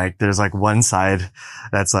 And sure. Like there's like one side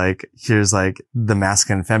that's like, here's like the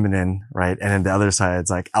masculine and feminine, right? And then the other side is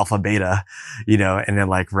like alpha beta, and then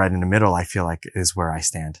like right in the middle, I feel like is where I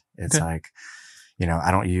stand. It's like,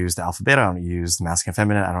 I don't use the alpha beta. I don't use the masculine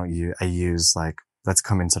and feminine. I use like, let's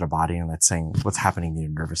come into the body and let's say what's happening in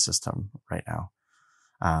your nervous system right now.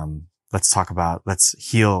 Let's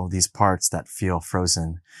heal these parts that feel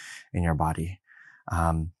frozen in your body.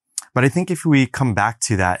 But I think if we come back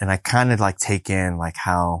to that and I kind of like take in like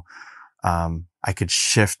how, I could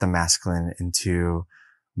shift the masculine into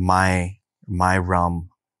my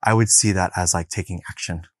realm, I would see that as like taking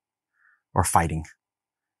action or fighting,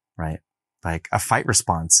 right? Like a fight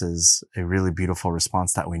response is a really beautiful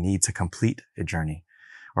response that we need to complete a journey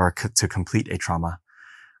or to complete a trauma.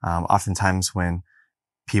 Oftentimes when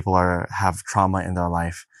people have trauma in their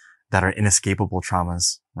life that are inescapable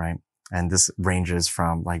traumas, right? And this ranges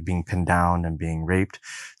from like being pinned down and being raped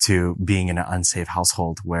to being in an unsafe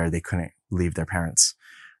household where they couldn't leave their parents,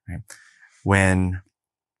 right? When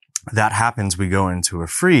that happens, we go into a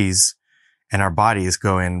freeze and our bodies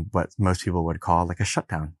go in what most people would call like a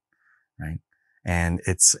shutdown, right? And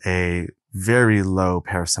it's a very low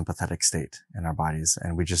parasympathetic state in our bodies.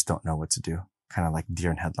 And we just don't know what to do. Kind of like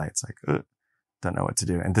deer in headlights, like, ugh. Don't know what to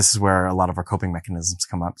do. And this is where a lot of our coping mechanisms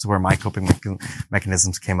come up. So where my coping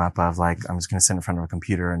mechanisms came up of like, I'm just going to sit in front of a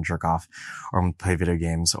computer and jerk off, or I'm going to play video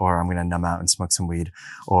games, or I'm going to numb out and smoke some weed,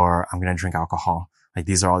 or I'm going to drink alcohol. Like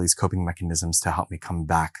these are all these coping mechanisms to help me come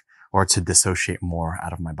back or to dissociate more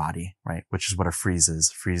out of my body, right? Which is what a freeze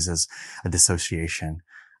is. Freeze is a dissociation,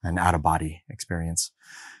 an out of body experience.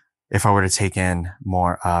 If I were to take in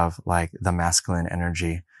more of like the masculine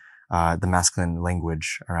energy, the masculine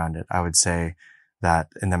language around it, I would say that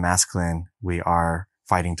in the masculine, we are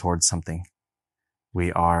fighting towards something.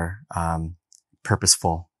 We are,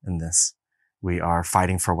 purposeful in this. We are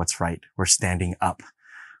fighting for what's right. We're standing up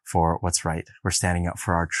for what's right. We're standing up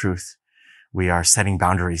for our truth. We are setting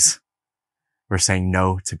boundaries. We're saying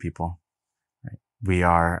no to people. Right? We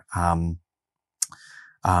are,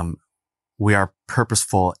 we are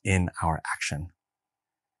purposeful in our action.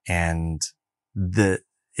 And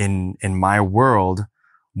in my world,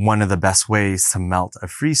 one of the best ways to melt a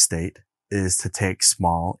freeze state is to take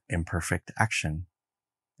small, imperfect action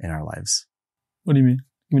in our lives. What do you mean?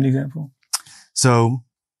 Give me an example. So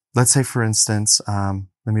let's say, for instance,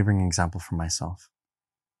 let me bring an example from myself.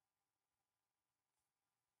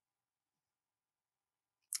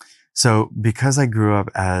 So because I grew up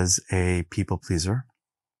as a people pleaser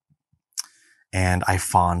and I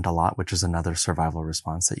fawned a lot, which is another survival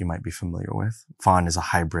response that you might be familiar with. Fawn is a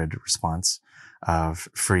hybrid response of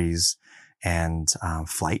freeze and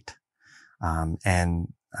flight.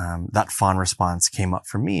 That fawn response came up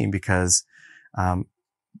for me because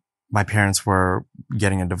my parents were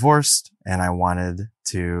getting a divorce and I wanted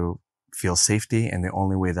to feel safety. And the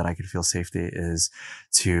only way that I could feel safety is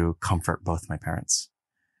to comfort both my parents.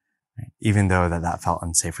 Right? Even though that felt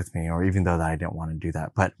unsafe with me, or even though that I didn't want to do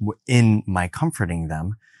that. But in my comforting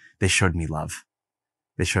them, they showed me love.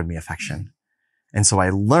 They showed me affection. And so I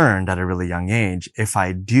learned at a really young age, if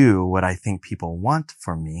I do what I think people want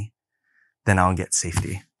from me, then I'll get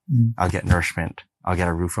safety. Mm-hmm. I'll get nourishment. I'll get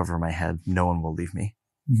a roof over my head. No one will leave me.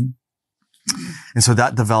 Mm-hmm. And so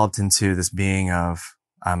that developed into this being of,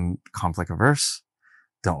 I'm conflict averse,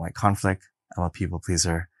 don't like conflict. I'm a people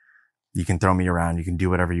pleaser. You can throw me around. You can do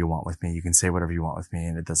whatever you want with me. You can say whatever you want with me,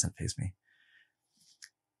 and it doesn't faze me.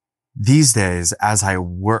 These days, as I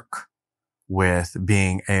work with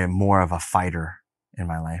being more of a fighter in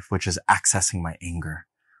my life, which is accessing my anger,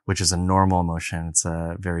 which is a normal emotion. It's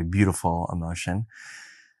a very beautiful emotion.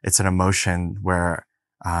 It's an emotion where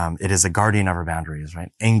it is a guardian of our boundaries,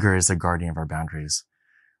 right? Anger is a guardian of our boundaries,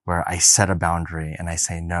 where I set a boundary and I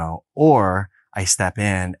say no, or I step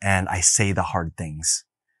in and I say the hard things.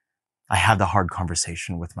 I have the hard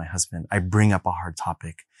conversation with my husband. I bring up a hard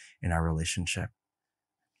topic in our relationship.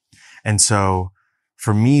 And so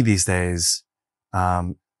for me these days,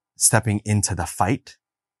 stepping into the fight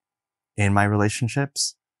in my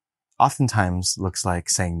relationships oftentimes looks like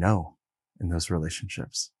saying no in those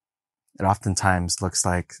relationships. It oftentimes looks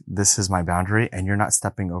like, this is my boundary and you're not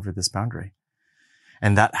stepping over this boundary.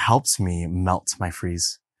 And that helps me melt my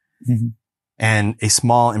freeze. Mm-hmm. And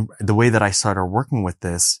the way that I started working with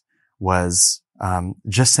this was,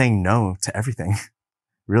 just saying no to everything,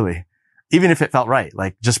 really. Even if it felt right,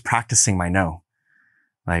 like just practicing my no.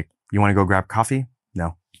 Like, you want to go grab coffee?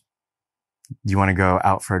 No. Do you want to go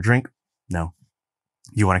out for a drink? No.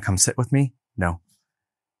 You want to come sit with me? No.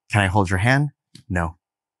 Can I hold your hand? No.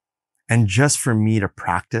 And just for me to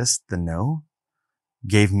practice the no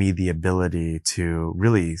gave me the ability to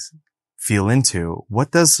really feel into,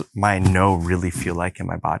 what does my no really feel like in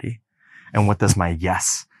my body? And what does my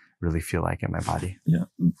yes really feel like in my body? Yeah.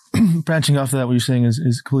 Branching off of that, what you're saying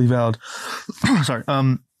is completely valid. Sorry.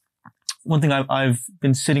 One thing I've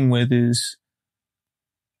been sitting with is,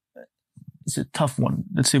 it's a tough one.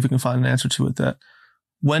 Let's see if we can find an answer to it. That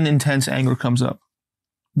when intense anger comes up,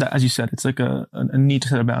 that, as you said, it's like a need to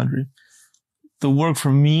set a boundary. The work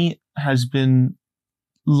for me has been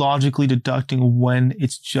logically deducting when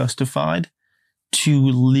it's justified to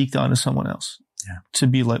leak onto someone else. Yeah. To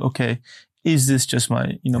be like, okay, is this just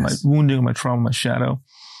my, my wounding or my trauma, my shadow?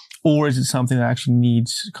 Or is it something that actually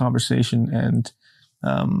needs conversation and,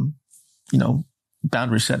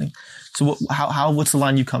 boundary setting? So what's the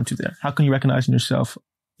line you come to there? How can you recognize in yourself,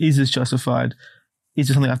 is this justified? Is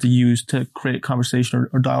this something I have to use to create conversation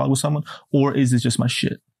or dialogue with someone? Or is this just my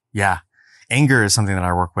shit? Yeah. Anger is something that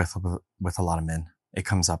I work with a lot of men. It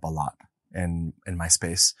comes up a lot in my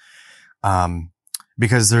space.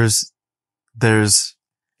 Because there's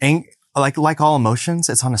like all emotions,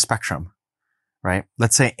 it's on a spectrum, right?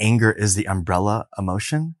 Let's say anger is the umbrella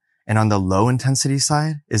emotion. And on the low intensity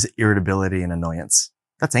side is irritability and annoyance.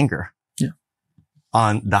 That's anger. Yeah.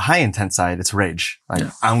 On the high intense side, it's rage.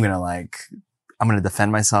 I'm going to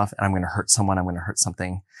defend myself and I'm going to hurt someone. I'm going to hurt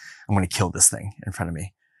something. I'm going to kill this thing in front of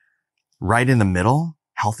me. Right in the middle,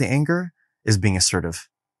 healthy anger is being assertive.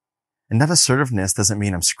 And that assertiveness doesn't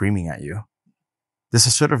mean I'm screaming at you. This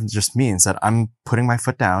assertive just means that I'm putting my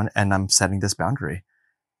foot down and I'm setting this boundary.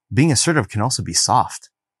 Being assertive can also be soft.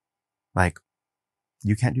 Like,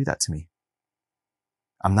 you can't do that to me.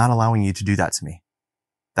 I'm not allowing you to do that to me.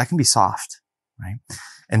 That can be soft, right?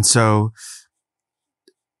 And so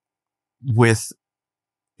with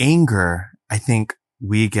anger, I think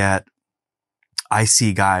I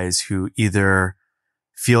see guys who either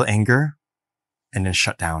feel anger and then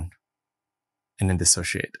shut down and then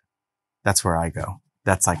dissociate. That's where I go.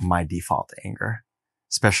 That's like my default anger,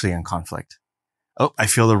 especially in conflict. Oh, I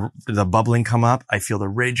feel the bubbling come up. I feel the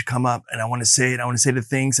rage come up and I want to say it. I want to say the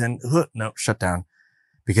things and no, shut down.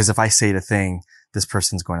 Because if I say the thing, this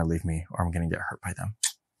person's going to leave me or I'm going to get hurt by them.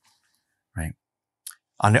 Right.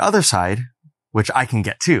 On the other side, which I can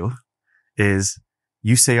get to, is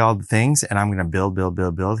you say all the things and I'm going to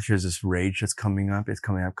build. Here's this rage that's coming up. It's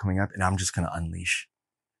coming up. And I'm just going to unleash.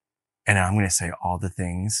 And I'm going to say all the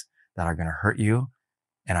things that are going to hurt you.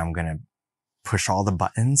 And I'm going to push all the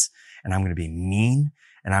buttons and I'm going to be mean.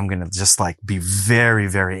 And I'm going to just like be very,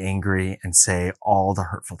 very angry and say all the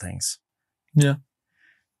hurtful things. Yeah.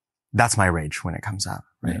 That's my rage when it comes out.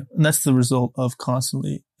 Right. Yeah. And that's the result of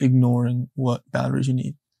constantly ignoring what boundaries you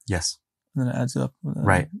need. Yes. And then it adds up.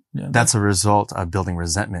 Right. Yeah, that's a result of building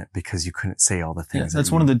resentment because you couldn't say all the things. Yeah, that's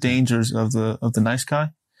one of the dangers of the nice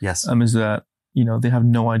guy. Yes. Is that, they have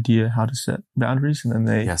no idea how to set boundaries and then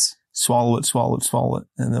they swallow it.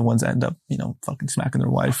 And the ones that end up, fucking smacking their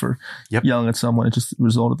wife or yelling at someone. It's just a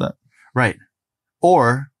result of that. Right.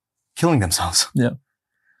 Or killing themselves. Yeah.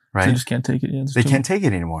 Right. They just can't take it. Yeah, they can't take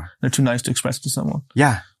it anymore. They're too nice to express to someone.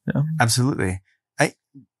 Yeah. Absolutely.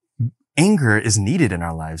 Anger is needed in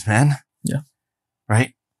our lives, man. Yeah.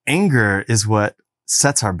 Right. Anger is what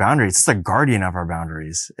sets our boundaries. It's the guardian of our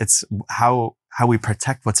boundaries. It's how we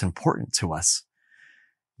protect what's important to us.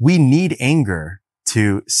 We need anger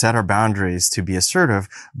to set our boundaries, to be assertive,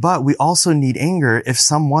 but we also need anger if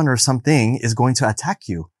someone or something is going to attack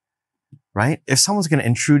you, right? If someone's going to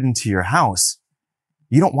intrude into your house,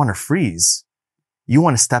 you don't want to freeze. You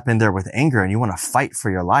want to step in there with anger and you want to fight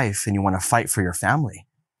for your life and you want to fight for your family.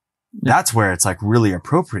 Yeah. That's where it's like really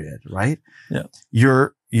appropriate, right? Yeah.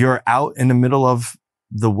 You're out in the middle of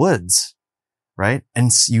the woods, right?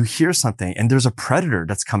 And you hear something and there's a predator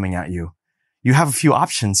that's coming at you. You have a few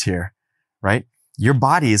options here, right? Your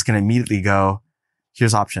body is going to immediately go,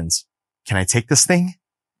 here's options. Can I take this thing?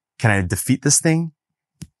 Can I defeat this thing?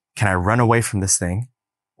 Can I run away from this thing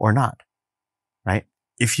or not? Right?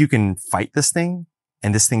 If you can fight this thing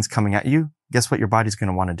and this thing's coming at you, guess what your body's going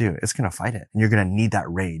to want to do? It's going to fight it. And you're going to need that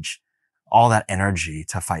rage, all that energy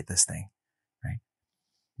to fight this thing. Right?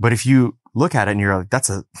 But if you look at it and you're like, that's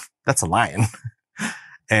a lion.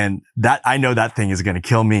 And I know that thing is going to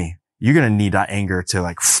kill me. You're going to need that anger to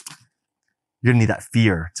like, you're going to need that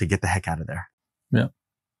fear to get the heck out of there. Yeah.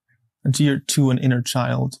 And to an inner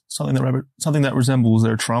child, something that resembles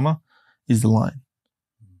their trauma is the line.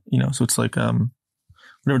 So it's like,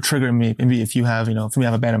 whatever triggered me, maybe if you have, for me,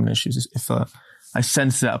 I have abandonment issues. If, I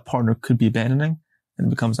sense that a partner could be abandoning, and it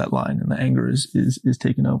becomes that line and the anger is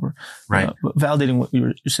taken over. Right. But validating what you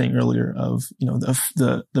were saying earlier of,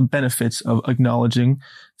 the benefits of acknowledging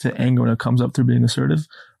the anger when it comes up through being assertive.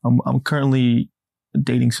 I'm currently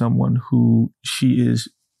dating someone who she is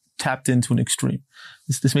tapped into an extreme.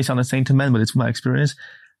 This may sound insane to men, but it's my experience.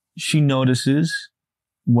 She notices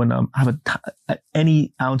when I have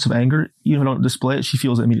any ounce of anger, even if I don't display it, she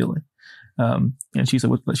feels it immediately. And she's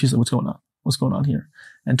like, what's going on? What's going on here?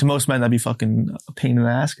 And to most men, that'd be fucking a pain in the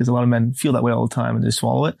ass because a lot of men feel that way all the time and they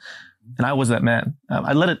swallow it. And I was that man.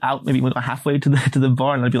 I let it out maybe halfway to the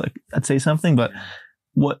bar and I'd say something. But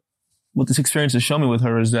what this experience has shown me with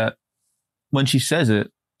her is that when she says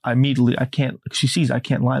it, she sees I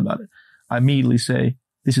can't lie about it. I immediately say,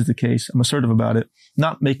 this is the case. I'm assertive about it,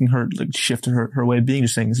 not making her like shift her way of being,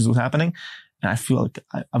 just saying this is what's happening. And I feel like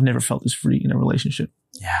I've never felt this free in a relationship.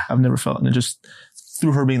 Yeah. I've never felt, and it just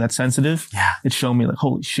through her being that sensitive, yeah, it showed me like,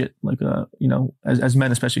 holy shit. Like, as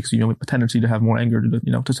men, especially because, we have a tendency to have more anger to,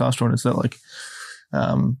 testosterone. It's that like,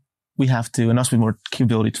 we have to, and us with more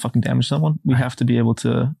capability to fucking damage someone. We have to be able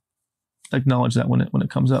to acknowledge that when it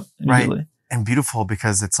comes up. Right. And beautiful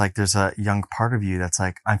because it's like, there's a young part of you that's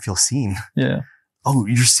like, I feel seen. Yeah. Oh,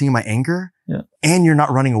 you're seeing my anger? Yeah. And you're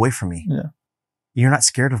not running away from me. Yeah. You're not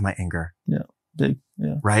scared of my anger. Yeah. Big.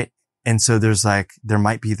 Yeah. Right. And so there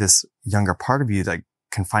might be this younger part of you that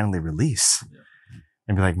can finally release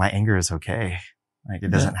and be like, my anger is okay. Like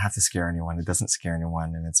it doesn't have to scare anyone. It doesn't scare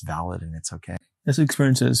anyone and it's valid and it's okay. This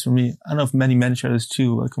experience is for me. I don't know if many men share this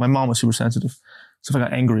too. Like my mom was super sensitive. So if I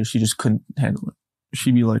got angry, she just couldn't handle it.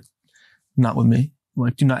 She'd be like, not with me.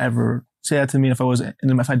 Like, do not ever say that to me. And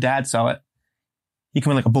then if my dad saw it, he'd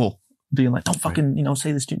come in like a bull, being like, don't fucking,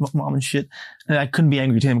 say this to your mom and shit. And I couldn't be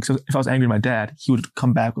angry to him because if I was angry at my dad, he would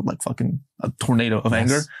come back with like fucking a tornado of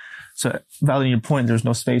anger. So validating your point, there's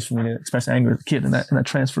no space for me to express anger as a kid and that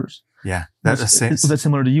transfers. Yeah. Was that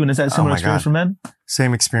similar to you? And is that a similar experience for men?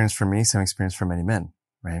 Same experience for me, same experience for many men,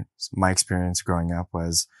 right? So my experience growing up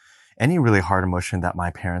was any really hard emotion that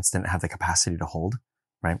my parents didn't have the capacity to hold,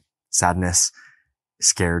 right? Sadness,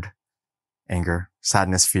 scared, anger,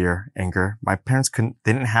 sadness, fear, anger. My parents they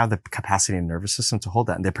didn't have the capacity and nervous system to hold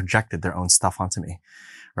that. And they projected their own stuff onto me.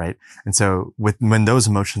 Right. And so when those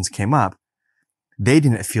emotions came up, they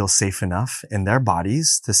didn't feel safe enough in their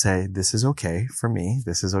bodies to say, this is okay for me.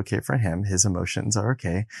 This is okay for him. His emotions are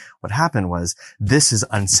okay. What happened was, this is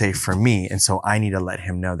unsafe for me. And so I need to let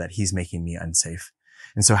him know that he's making me unsafe.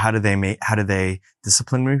 And so how do they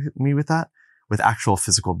discipline me with that? With actual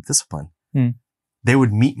physical discipline. They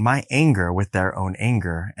would meet my anger with their own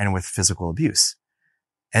anger and with physical abuse.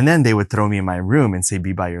 And then they would throw me in my room and say,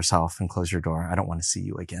 be by yourself and close your door. I don't want to see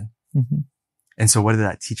you again. And so what did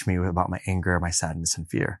that teach me about my anger, my sadness, and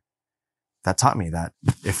fear? That taught me that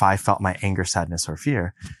if I felt my anger, sadness, or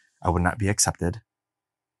fear, I would not be accepted.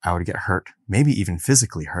 I would get hurt, maybe even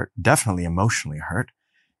physically hurt, definitely emotionally hurt.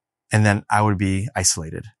 And then I would be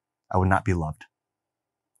isolated. I would not be loved.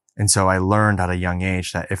 And so I learned at a young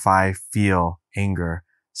age that if I feel anger,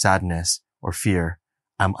 sadness, or fear,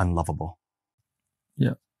 I'm unlovable.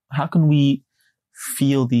 Yeah. How can we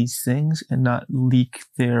feel these things and not leak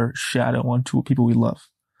their shadow onto people we love?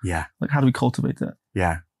 Yeah. Like, how do we cultivate that?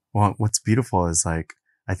 Yeah. Well, what's beautiful is like,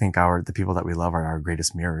 I think the people that we love are our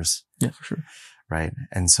greatest mirrors. Yeah, for sure. Right.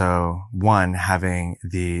 And so one, having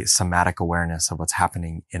the somatic awareness of what's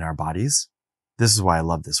happening in our bodies. This is why I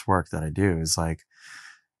love this work that I do, is like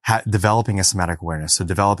developing a somatic awareness. So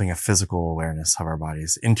developing a physical awareness of our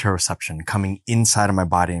bodies, interoception, coming inside of my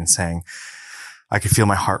body and saying, I can feel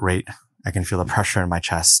my heart rate. I can feel the pressure in my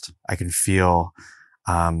chest. I can feel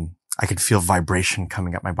vibration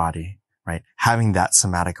coming up my body, right? Having that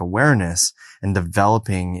somatic awareness and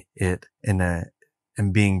developing it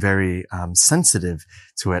and being very, sensitive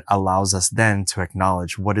to it allows us then to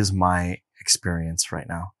acknowledge, what is my experience right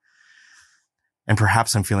now? And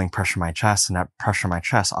perhaps I'm feeling pressure in my chest, and that pressure in my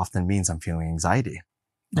chest often means I'm feeling anxiety.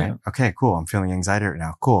 Right? Yeah. Okay, cool. I'm feeling anxiety right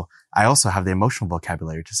now. Cool. I also have the emotional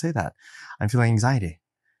vocabulary to say that I'm feeling anxiety.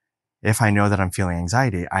 If I know that I'm feeling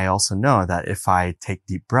anxiety, I also know that if I take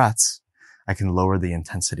deep breaths, I can lower the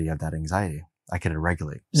intensity of that anxiety. I can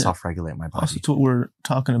self-regulate my body. Also, to what we're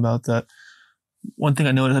talking about, that one thing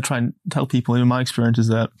I notice, I try and tell people in my experience, is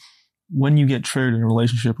that when you get triggered in a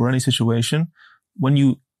relationship or any situation, when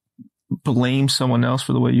you blame someone else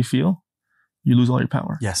for the way you feel, you lose all your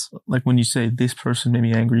power. Yes. Like when you say, this person made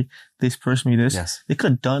me angry, this person made me this. Yes. They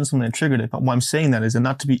could have done something that triggered it. But why I'm saying that is, and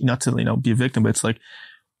not to be a victim, but it's like,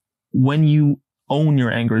 when you own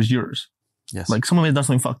your anger as yours. Yes. Like someone may have done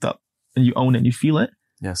something fucked up and you own it and you feel it.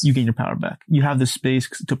 Yes. You gain your power back. You have the space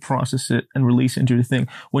to process it and release it into your thing.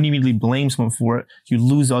 When you immediately blame someone for it, you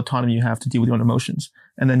lose the autonomy you have to deal with your own emotions.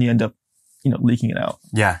 And then you end up, leaking it out.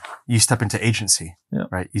 Yeah. You step into agency,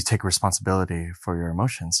 right? You take responsibility for your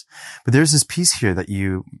emotions. But there's this piece here that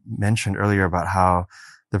you mentioned earlier about how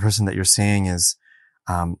the person that you're seeing is,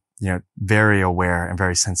 very aware and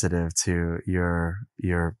very sensitive to your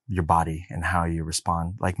body and how you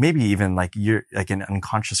respond. Like maybe even like you're like an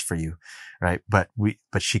unconscious for you, right? But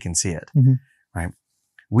she can see it, right?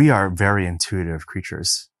 We are very intuitive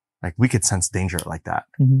creatures. Like we could sense danger like that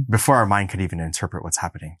before our mind could even interpret what's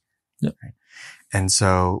happening. Yep. Right? And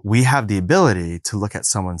so we have the ability to look at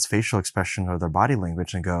someone's facial expression or their body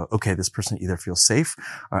language and go, okay, this person either feels safe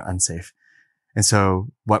or unsafe. And so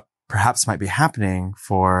what perhaps might be happening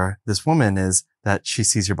for this woman is that she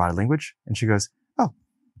sees your body language and she goes, oh,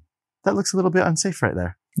 that looks a little bit unsafe right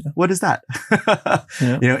there. Yeah. What is that?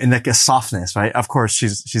 In like a softness, right? Of course,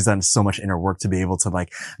 she's done so much inner work to be able to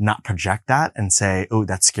like not project that and say, oh,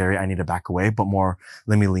 that's scary. I need to back away, but more,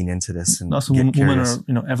 let me lean into this and also get women curious.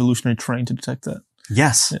 are, evolutionary trained to detect that.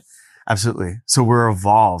 Yes, absolutely. So we're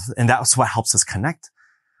evolved, and that's what helps us connect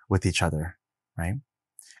with each other, right?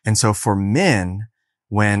 And so for men,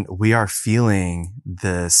 when we are feeling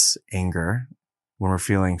this anger, when we're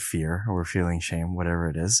feeling fear or we're feeling shame, whatever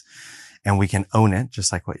it is, and we can own it,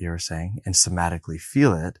 just like what you were saying, and somatically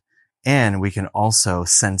feel it. And we can also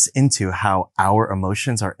sense into how our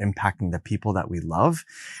emotions are impacting the people that we love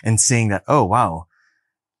and seeing that, oh, wow,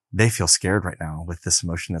 they feel scared right now with this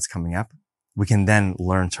emotion that's coming up. We can then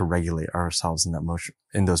learn to regulate ourselves in that motion,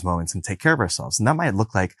 in those moments, and take care of ourselves. And that might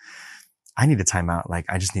look like, I need a timeout. Like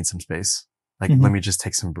I just need some space. Like, let me just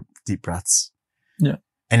take some deep breaths. Yeah.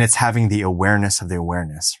 And it's having the awareness of the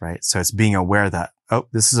awareness, right? So it's being aware that, oh,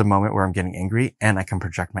 this is a moment where I'm getting angry and I can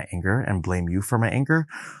project my anger and blame you for my anger.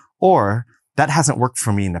 Or that hasn't worked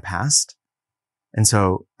for me in the past. And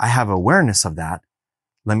so I have awareness of that.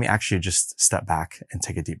 Let me actually just step back and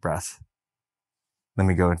take a deep breath. Let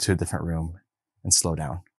me go into a different room and slow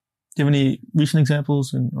down. Do you have any recent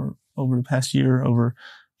examples or over the past year,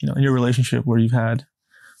 in your relationship where you've had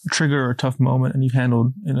a trigger or a tough moment and you've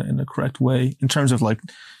handled in a correct way in terms of like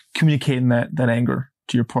communicating that anger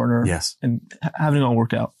to your partner? Yes. And having it all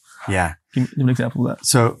work out? Yeah. Give me an example of that.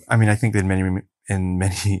 So, I mean, I think that in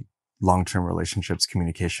many long-term relationships,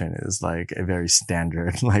 communication is like a very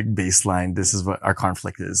standard, like baseline. This is what our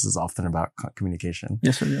conflict is often about communication.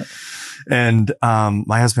 Yes, sir. Yeah. And,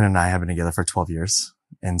 my husband and I have been together for 12 years.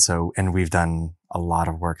 And we've done a lot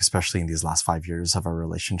of work, especially in these last 5 years of our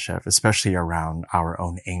relationship, especially around our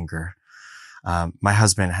own anger. My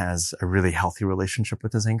husband has a really healthy relationship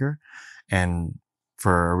with his anger. And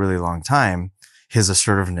for a really long time, his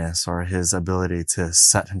assertiveness or his ability to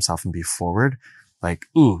set himself and be forward, like,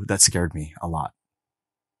 ooh, that scared me a lot.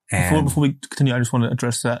 And Before we continue, I just want to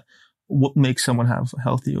address that. What makes someone have a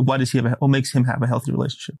healthy, what makes him have a healthy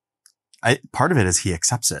relationship? Part of it is he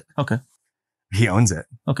accepts it. Okay. He owns it.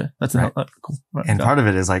 Okay. That's right? Cool. Right. And part of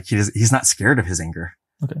it is like, he's not scared of his anger.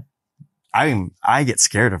 Okay. I get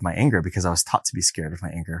scared of my anger because I was taught to be scared of my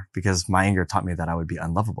anger, because my anger taught me that I would be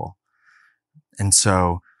unlovable. And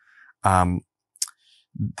so,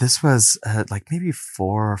 this was like maybe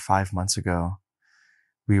 4 or 5 months ago.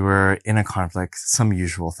 We were in a conflict, some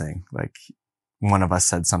usual thing. Like one of us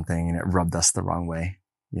said something and it rubbed us the wrong way,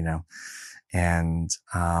 you know, and,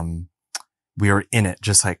 we were in it,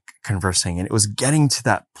 just like conversing, and it was getting to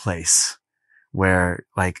that place where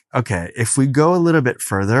like, okay, if we go a little bit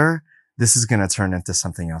further, this is going to turn into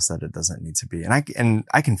something else that it doesn't need to be. And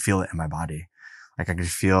I can feel it in my body. Like I could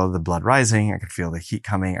feel the blood rising. I could feel the heat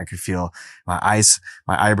coming. I could feel my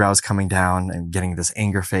eyebrows coming down and getting this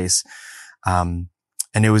anger face. And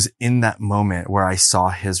it was in that moment where I saw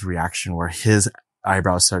his reaction, where his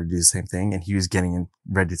eyebrows started to do the same thing. And he was getting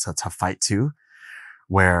ready to fight too,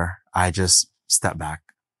 where I just stepped back,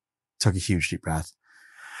 took a huge deep breath,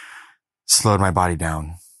 slowed my body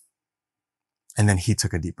down. And then he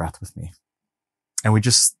took a deep breath with me. And we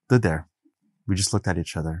just stood there. We just looked at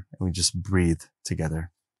each other and we just breathed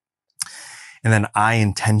together. And then I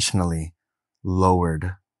intentionally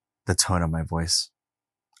lowered the tone of my voice.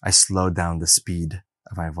 I slowed down the speed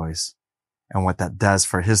of my voice. And what that does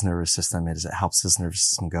for his nervous system is it helps his nervous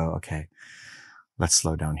system go, okay, let's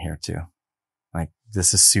slow down here too. Like,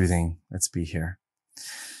 this is soothing. Let's be here.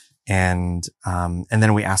 And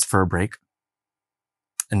then we asked for a break.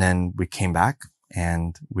 And then we came back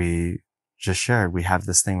and we just shared. We have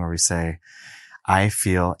this thing where we say, I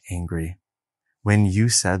feel angry. When you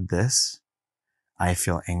said this, I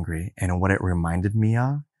feel angry. And what it reminded me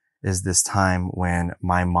of is this time when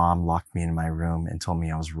my mom locked me in my room and told me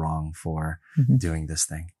I was wrong for doing this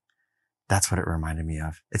thing. That's what it reminded me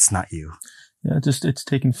of. It's not you. Yeah, it's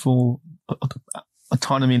taking full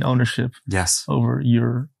autonomy and ownership. Yes. Over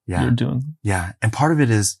your doing. Yeah. And part of it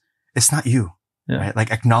is, it's not you. Yeah. Right?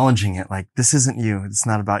 Like acknowledging it. Like, this isn't you. It's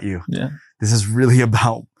not about you. Yeah. This is really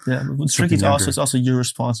about. Yeah. What's tricky is it's also your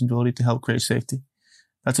responsibility to help create safety.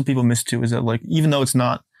 That's what people miss too, is that like, even though it's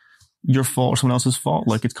not your fault or someone else's fault,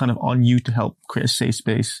 like it's kind of on you to help create a safe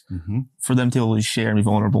space for them to be able to share and be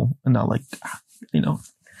vulnerable and not like,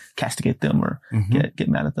 castigate them or get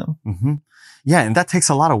mad at them. Yeah. And that takes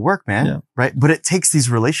a lot of work, man. Yeah. Right. But it takes these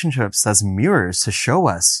relationships as mirrors to show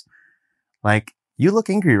us, like, you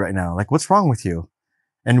look angry right now. Like, what's wrong with you?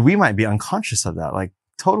 And we might be unconscious of that, like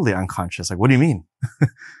totally unconscious. Like, what do you mean?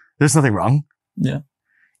 There's nothing wrong. Yeah.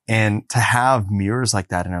 And to have mirrors like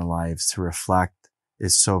that in our lives to reflect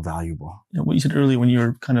is so valuable. Yeah, what you said earlier when you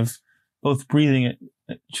were kind of both breathing,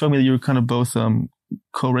 it showed me that you were kind of both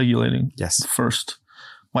co-regulating. Yes. First.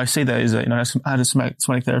 Why I say that is that, I had a somatic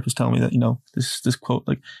therapist tell me that, this quote,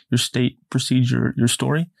 like, your state precedes your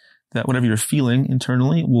story, that whatever you're feeling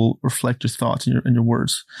internally will reflect your thoughts and your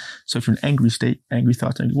words. So if you're in an angry state, angry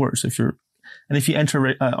thoughts, angry words. If you enter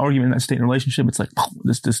an argument in that state in a relationship, it's like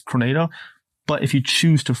this tornado. But if you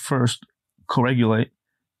choose to first co-regulate,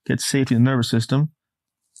 get safety in the nervous system,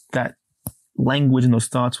 that language and those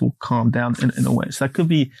thoughts will calm down in a way. So that could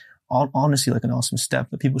be honestly like an awesome step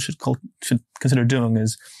that people should consider doing,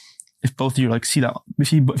 is if both of you like see that,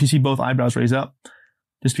 if you see both eyebrows raise up,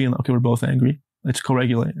 just being like, okay, we're both angry. Let's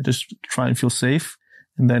co-regulate. Just try and feel safe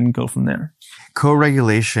and then go from there.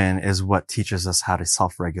 Co-regulation is what teaches us how to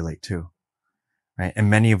self-regulate too. Right. And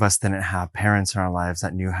many of us didn't have parents in our lives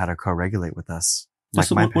that knew how to co-regulate with us. Like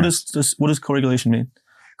so what does co-regulation mean?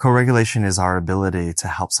 Co-regulation is our ability to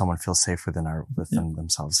help someone feel safe within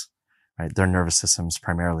themselves, right? Their nervous systems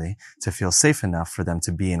primarily, to feel safe enough for them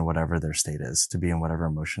to be in whatever their state is, to be in whatever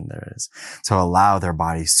emotion there is, to allow their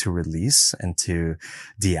bodies to release and to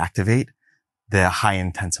deactivate the high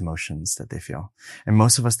intense emotions that they feel. And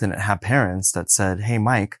most of us didn't have parents that said, hey,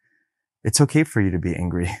 Mike, it's okay for you to be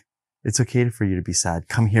angry. It's okay for you to be sad.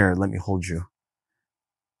 Come here. Let me hold you.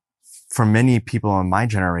 For many people in my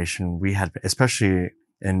generation, we had, especially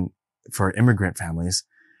for immigrant families,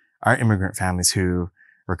 our immigrant families who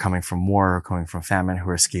who are coming from war, or coming from famine, who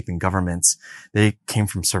are escaping governments. They came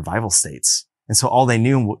from survival states. And so all they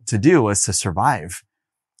knew to do was to survive.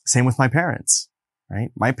 Same with my parents,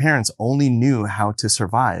 right? My parents only knew how to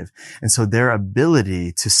survive. And so their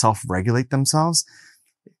ability to self-regulate themselves,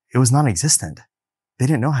 it was non-existent. They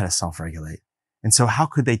didn't know how to self-regulate. And so how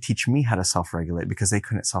could they teach me how to self-regulate? Because they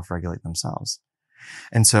couldn't self-regulate themselves.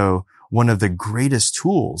 And so one of the greatest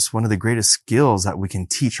tools, one of the greatest skills that we can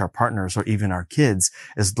teach our partners or even our kids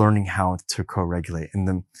is learning how to co-regulate.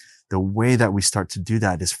 And the way that we start to do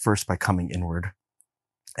that is first by coming inward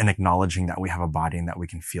and acknowledging that we have a body and that we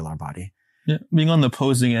can feel our body. Yeah. Being on the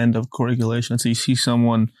opposing end of co-regulation. So you see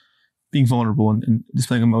someone being vulnerable and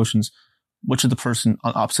displaying emotions. What should the person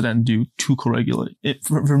on opposite end do to co-regulate?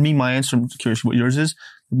 For me, my answer, I'm curious what yours is.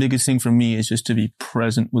 The biggest thing for me is just to be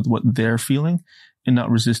present with what they're feeling and not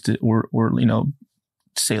resist it or,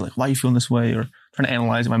 say like, why are you feeling this way? Or trying to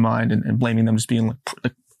analyze in my mind and blaming them, just being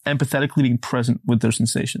like empathetically being present with their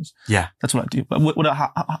sensations. Yeah. That's what I do. But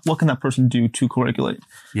what can that person do to co-regulate?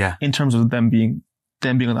 Yeah. In terms of them being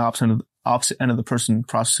on the opposite end of the person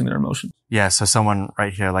processing their emotions. Yeah. So someone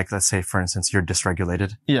right here, like let's say, for instance, you're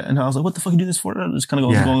dysregulated. Yeah. And I was like, what the fuck you do this for? Just kind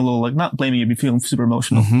of going a little like, not blaming you, but feeling super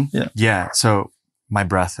emotional. Mm-hmm. Yeah. Yeah. So my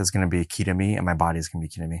breath is going to be key to me and my body is going to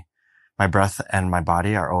be key to me. My breath and my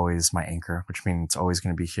body are always my anchor, which means it's always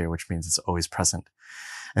going to be here, which means it's always present.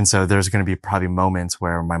 And so there's going to be probably moments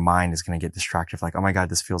where my mind is going to get distracted, like, oh my God,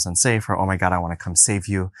 this feels unsafe, or oh my God, I want to come save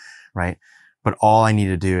you, right? But all I need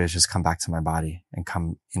to do is just come back to my body and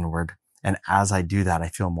come inward. And as I do that, I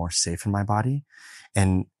feel more safe in my body.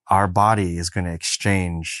 And our body is going to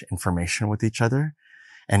exchange information with each other.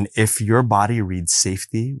 And if your body reads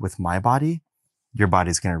safety with my body, your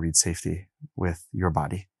body's going to read safety with your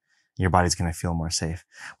body. Your body's going to feel more safe.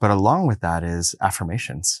 But along with that is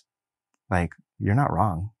affirmations. Like, you're not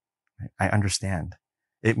wrong. I understand.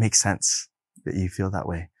 It makes sense that you feel that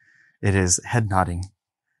way. It is head nodding,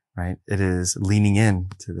 right? It is leaning in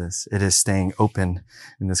to this. It is staying open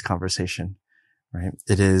in this conversation, right?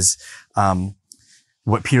 It is,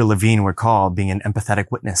 what Peter Levine would call being an empathetic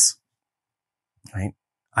witness, right?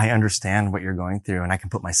 I understand what you're going through and I can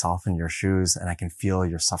put myself in your shoes and I can feel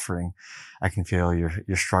your suffering. I can feel your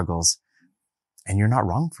struggles, and you're not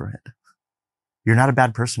wrong for it. You're not a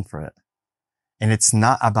bad person for it. And it's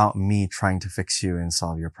not about me trying to fix you and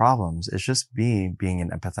solve your problems. It's just me being an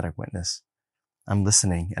empathetic witness. I'm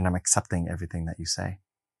listening and I'm accepting everything that you say.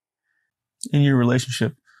 In your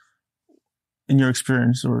relationship, in your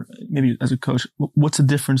experience, or maybe as a coach, what's the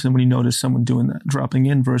difference in when you notice someone doing that, dropping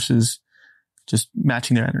in versus just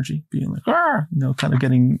matching their energy, being like, kind of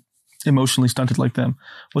getting emotionally stunted like them?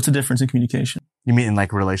 What's the difference in communication? You mean in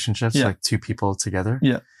like relationships, yeah. like two people together?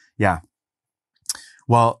 Yeah. Yeah.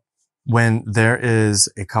 Well, when there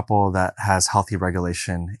is a couple that has healthy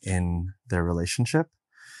regulation in their relationship,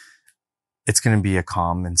 it's going to be a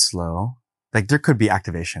calm and slow. Like there could be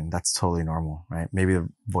activation. That's totally normal, right? Maybe the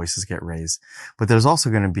voices get raised, but there's also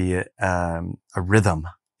going to be a rhythm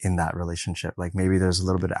in that relationship. Like maybe there's a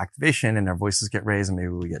little bit of activation and our voices get raised and maybe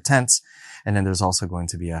we get tense. And then there's also going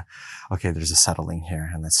to be there's a settling here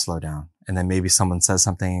and let's slow down. And then maybe someone says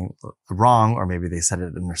something wrong, or maybe they said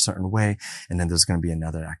it in a certain way. And then there's going to be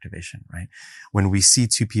another activation, right? When we see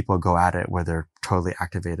two people go at it where they're totally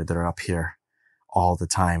activated, they're up here all the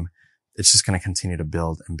time, it's just going to continue to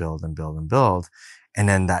build and build and build and build. And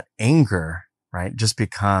then that anger, right, just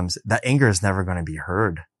becomes, that anger is never going to be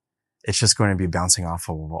heard. It's just going to be bouncing off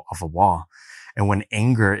a wall. And when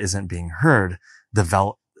anger isn't being heard,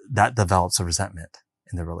 that develops a resentment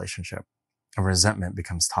in the relationship. And resentment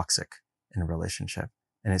becomes toxic in a relationship.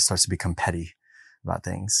 And it starts to become petty about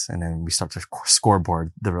things. And then we start to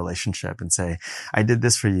scoreboard the relationship and say, I did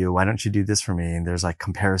this for you. Why don't you do this for me? And there's like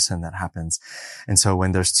comparison that happens. And so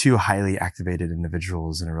when there's two highly activated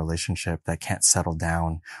individuals in a relationship that can't settle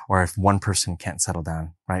down, or if one person can't settle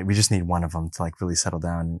down, right? We just need one of them to like really settle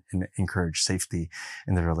down and encourage safety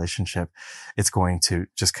in the relationship. It's going to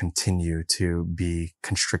just continue to be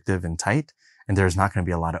constrictive and tight. And there's not going to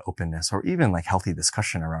be a lot of openness or even like healthy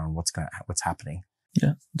discussion around what's happening.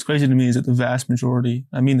 Yeah. What's crazy to me is that the vast majority,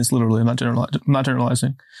 I mean this literally, I'm not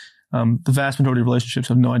generalizing. The vast majority of relationships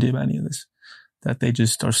have no idea about any of this, that they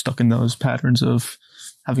just are stuck in those patterns of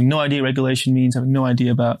having no idea what regulation means, having no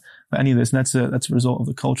idea about any of this. And that's a result of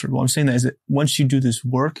the culture. What I'm saying that is that once you do this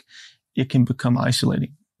work, it can become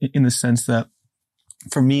isolating in the sense that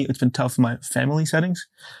for me, it's been tough in my family settings.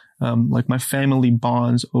 Like my family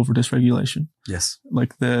bonds over dysregulation. Yes.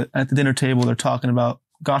 Like at the dinner table, they're talking about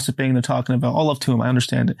gossiping. They're talking about all up to them. I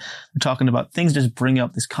understand it. They're talking about things just bring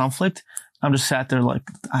up this conflict. I'm just sat there like,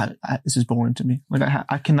 this is boring to me. Like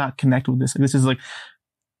I cannot connect with this. Like this is like,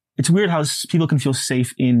 it's weird how people can feel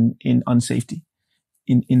safe in unsafety,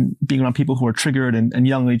 in being around people who are triggered and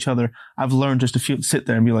yelling at each other. I've learned just to sit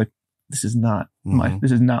there and be like, this is not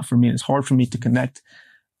this is not for me. And it's hard for me to connect.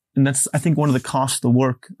 And that's, I think, one of the costs of the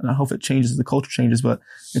work. And I hope it changes as the culture changes, but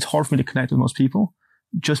it's hard for me to connect with most people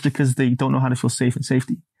just because they don't know how to feel safe in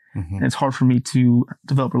safety. And it's hard for me to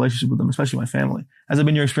develop relationships with them, especially my family. Has it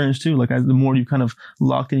been your experience too? Like, the more you kind of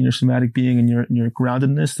locked in your somatic being and your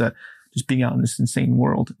groundedness, that just being out in this insane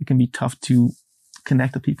world, it can be tough to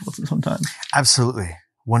connect with people sometimes. Absolutely.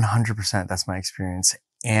 100%. That's my experience.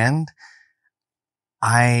 And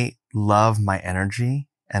I love my energy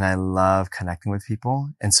and I love connecting with people.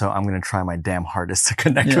 And so I'm going to try my damn hardest to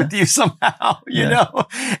connect with you somehow, you know,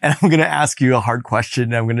 and I'm going to ask you a hard question.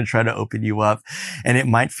 And I'm going to try to open you up, and it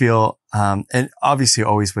might feel, and obviously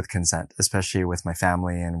always with consent, especially with my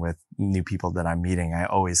family and with new people that I'm meeting. I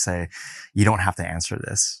always say, you don't have to answer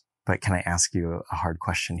this, but can I ask you a hard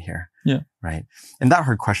question here? Yeah. Right. And that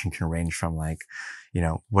hard question can range from like, you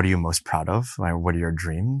know, what are you most proud of? Like, what are your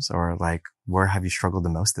dreams? Or like, where have you struggled the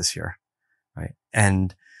most this year? Right.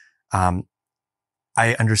 And,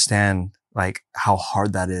 I understand like how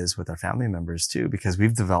hard that is with our family members too, because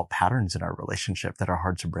we've developed patterns in our relationship that are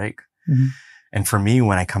hard to break. And for me,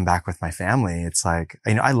 when I come back with my family, it's like,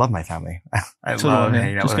 you know, I love my family. I love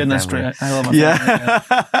hanging out with my family. I love my family.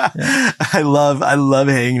 Yeah. I love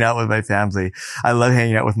hanging out with my family. I love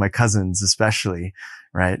hanging out with my cousins, especially.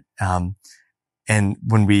 Right. And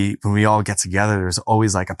when we all get together, there's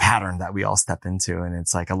always like a pattern that we all step into, and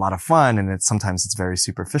it's like a lot of fun, and sometimes it's very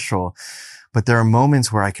superficial, but there are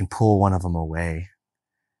moments where I can pull one of them away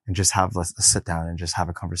and just have a sit down and just have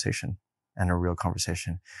a conversation, and a real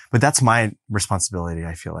conversation. But that's my responsibility.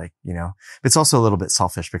 I feel like, you know, it's also a little bit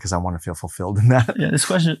selfish because I want to feel fulfilled in that. Yeah. This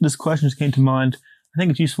question just came to mind. I think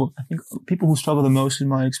it's useful. I think people who struggle the most in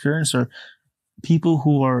my experience are people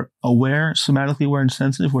who are aware, somatically aware and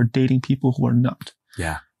sensitive, who are dating people who are not.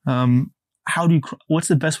 Yeah. What's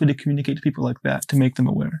the best way to communicate to people like that to make them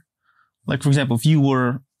aware? Like, for example, if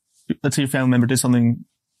let's say your family member did something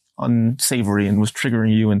unsavory and was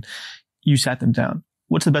triggering you and you sat them down,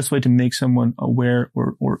 what's the best way to make someone aware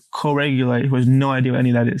or co-regulate who has no idea what any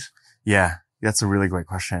of that is? Yeah. That's a really great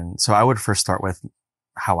question. So I would first start with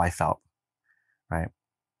how I felt, right?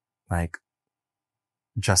 Like,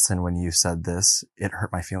 Justin, when you said this, it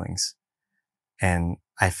hurt my feelings, and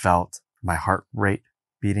I felt my heart rate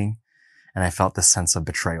beating, and I felt the sense of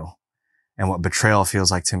betrayal. And what betrayal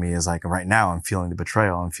feels like to me is like, right now I'm feeling the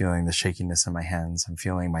betrayal. I'm feeling the shakiness in my hands. I'm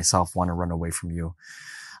feeling myself want to run away from you.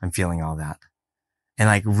 I'm feeling all that. And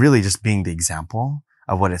like really just being the example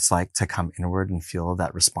of what it's like to come inward and feel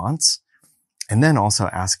that response. And then also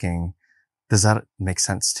asking, does that make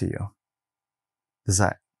sense to you?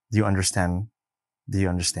 Do you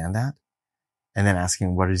understand that? And then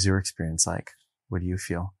asking, what is your experience like? What do you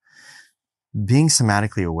feel? Being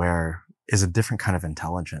somatically aware is a different kind of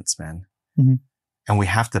intelligence, man. And we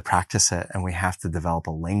have to practice it, and we have to develop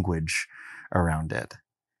a language around it.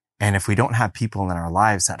 And if we don't have people in our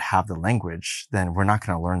lives that have the language, then we're not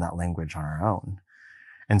going to learn that language on our own.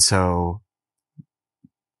 And so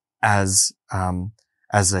as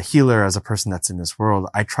a healer, as a person that's in this world,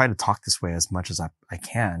 I try to talk this way as much as I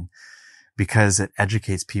can, because it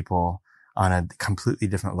educates people on a completely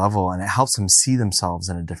different level, and it helps them see themselves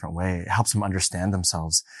in a different way. It helps them understand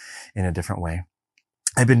themselves in a different way.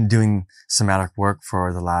 I've been doing somatic work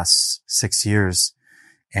for the last 6 years,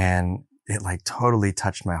 and it like totally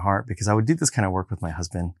touched my heart, because I would do this kind of work with my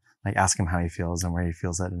husband, like ask him how he feels and where he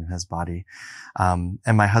feels that in his body. And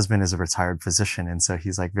my husband is a retired physician, and so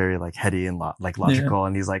he's like very like heady and logical,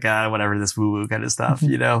 and he's like, whatever, this woo woo kind of stuff,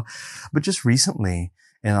 you know. But just recently,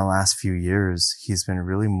 in the last few years, he's been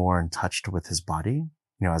really more in touch with his body.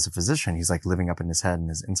 You know, as a physician, he's like living up in his head and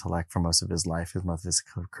his intellect for most of his life, most of his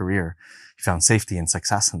career. He found safety and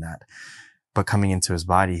success in that. But coming into his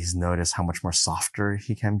body, he's noticed how much more softer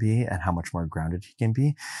he can be and how much more grounded he can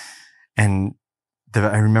be. And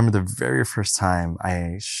I remember the very first time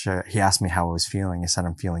he asked me how I was feeling. I said,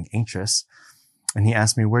 I'm feeling anxious. And he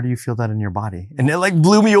asked me, where do you feel that in your body? And it like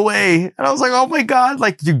blew me away. And I was like, oh my God,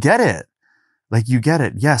 like you get it. Like, you get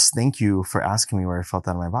it. Yes. Thank you for asking me where I felt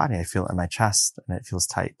that in my body. I feel it in my chest, and it feels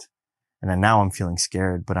tight. And then now I'm feeling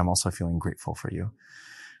scared, but I'm also feeling grateful for you.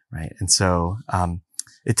 Right. And so,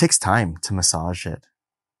 it takes time to massage it.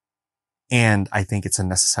 And I think it's a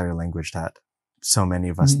necessary language that so many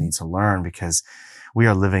of us need to learn, because we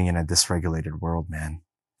are living in a dysregulated world, man.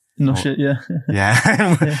 No shit. Yeah.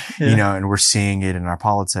 Yeah. Yeah. And we're seeing it in our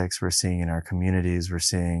politics. We're seeing it in our communities. We're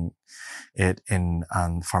seeing it in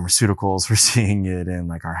pharmaceuticals. We're seeing it in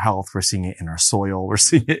like our health. We're seeing it in our soil. We're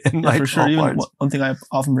seeing it in for sure. Even one thing I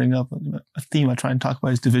often bring up, a theme I try and talk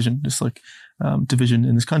about is division, just like division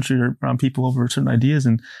in this country or around people over certain ideas.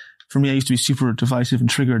 And for me, I used to be super divisive and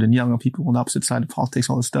triggered and young on people on the opposite side of politics,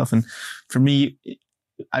 all this stuff. And for me,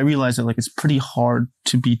 I realized that like it's pretty hard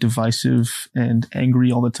to be divisive and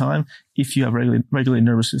angry all the time if you have regulated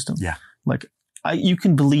nervous system. Yeah. Like you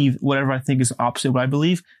can believe whatever I think is opposite of what I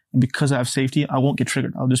believe. And because I have safety, I won't get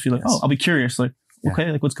triggered. I'll just be like, I'll be curious. Like,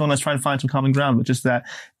 okay, like what's going on? Let's try and find some common ground. But just that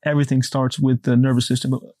everything starts with the nervous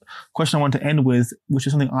system. But question I want to end with, which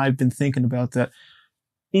is something I've been thinking about, that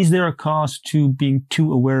is there a cost to being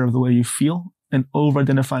too aware of the way you feel and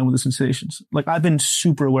over-identifying with the sensations? Like I've been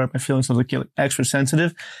super aware of my feelings. So I was like extra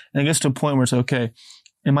sensitive. And it gets to a point where it's okay,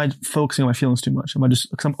 am I focusing on my feelings too much?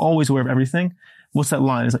 Because I'm always aware of everything. What's that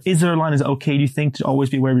line? Is there a line? Is it okay, do you think, to always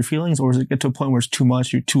be aware of your feelings? Or does it get to a point where it's too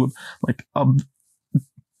much? You're too like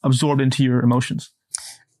absorbed into your emotions?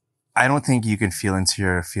 I don't think you can feel into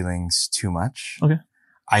your feelings too much. Okay.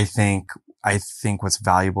 I think what's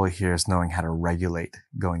valuable here is knowing how to regulate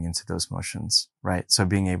going into those emotions, right? So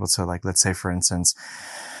being able to, like, let's say, for instance,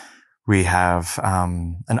 we have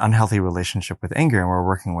an unhealthy relationship with anger and we're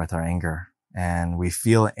working with our anger and we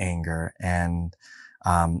feel anger. And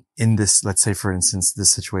in this, let's say, for instance, this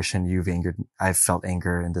situation, I've felt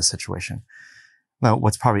anger in this situation. Well,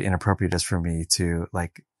 what's probably inappropriate is for me to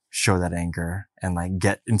like show that anger and like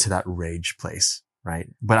get into that rage place, right?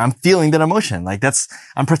 But I'm feeling that emotion. Like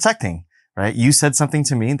I'm protecting, right? You said something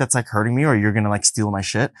to me that's like hurting me, or you're going to like steal my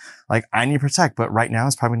shit. Like I need to protect, but right now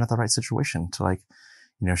is probably not the right situation to like,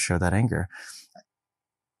 show that anger.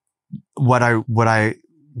 What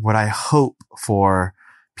I hope for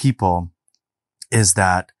people is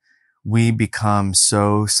that we become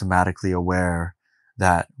so somatically aware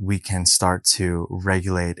that we can start to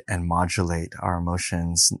regulate and modulate our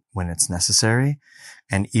emotions when it's necessary,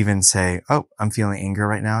 and even say, oh, I'm feeling anger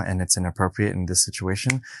right now and it's inappropriate in this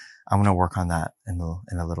situation. I'm going to work on that in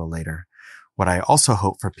a little later. What I also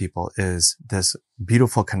hope for people is this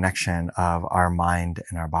beautiful connection of our mind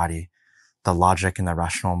and our body, the logic and the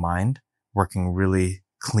rational mind working really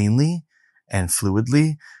cleanly and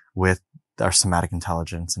fluidly with our somatic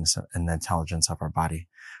intelligence and the intelligence of our body.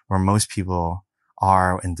 Where most people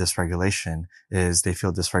are in dysregulation is they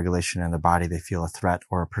feel dysregulation in their body. They feel a threat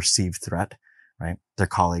or a perceived threat, right? Their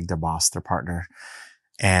colleague, their boss, their partner.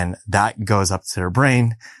 And that goes up to their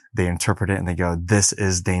brain. They interpret it and they go, this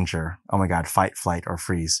is danger. Oh my God, fight, flight, or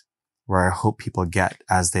freeze. Where I hope people get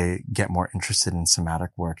as they get more interested in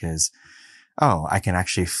somatic work is, oh, I can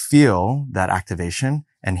actually feel that activation.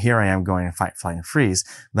 And here I am going to fight, flight, and freeze.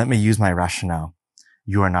 Let me use my rationale.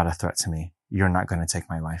 You are not a threat to me. You're not going to take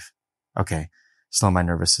my life. Okay. Slow my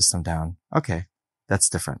nervous system down. Okay. That's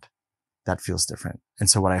different. That feels different. And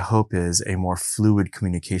so what I hope is a more fluid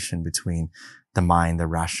communication between the mind, the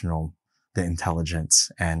rational, the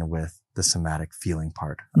intelligence, and with the somatic feeling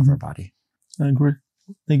part of our body. I agree.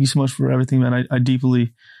 Thank you so much for everything, man. I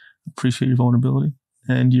deeply appreciate your vulnerability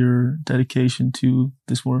and your dedication to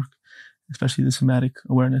this work, especially the somatic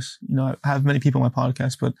awareness. I have many people on my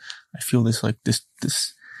podcast, but I feel this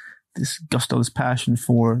gusto, this passion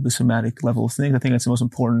for the somatic level of things. I think that's the most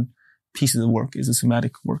important piece of the work is the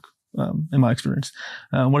somatic work, in my experience.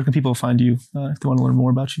 Where can people find you if they want to learn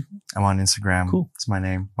more about you? I'm on Instagram. Cool. It's my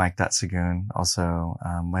name, Mike.Sagun. Also,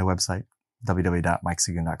 my website,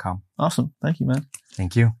 www.mikesagun.com. Awesome. Thank you, man.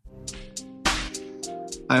 Thank you.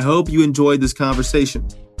 I hope you enjoyed this conversation.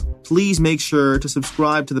 Please make sure to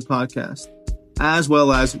subscribe to the podcast, as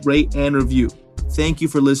well as rate and review. Thank you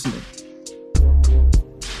for listening.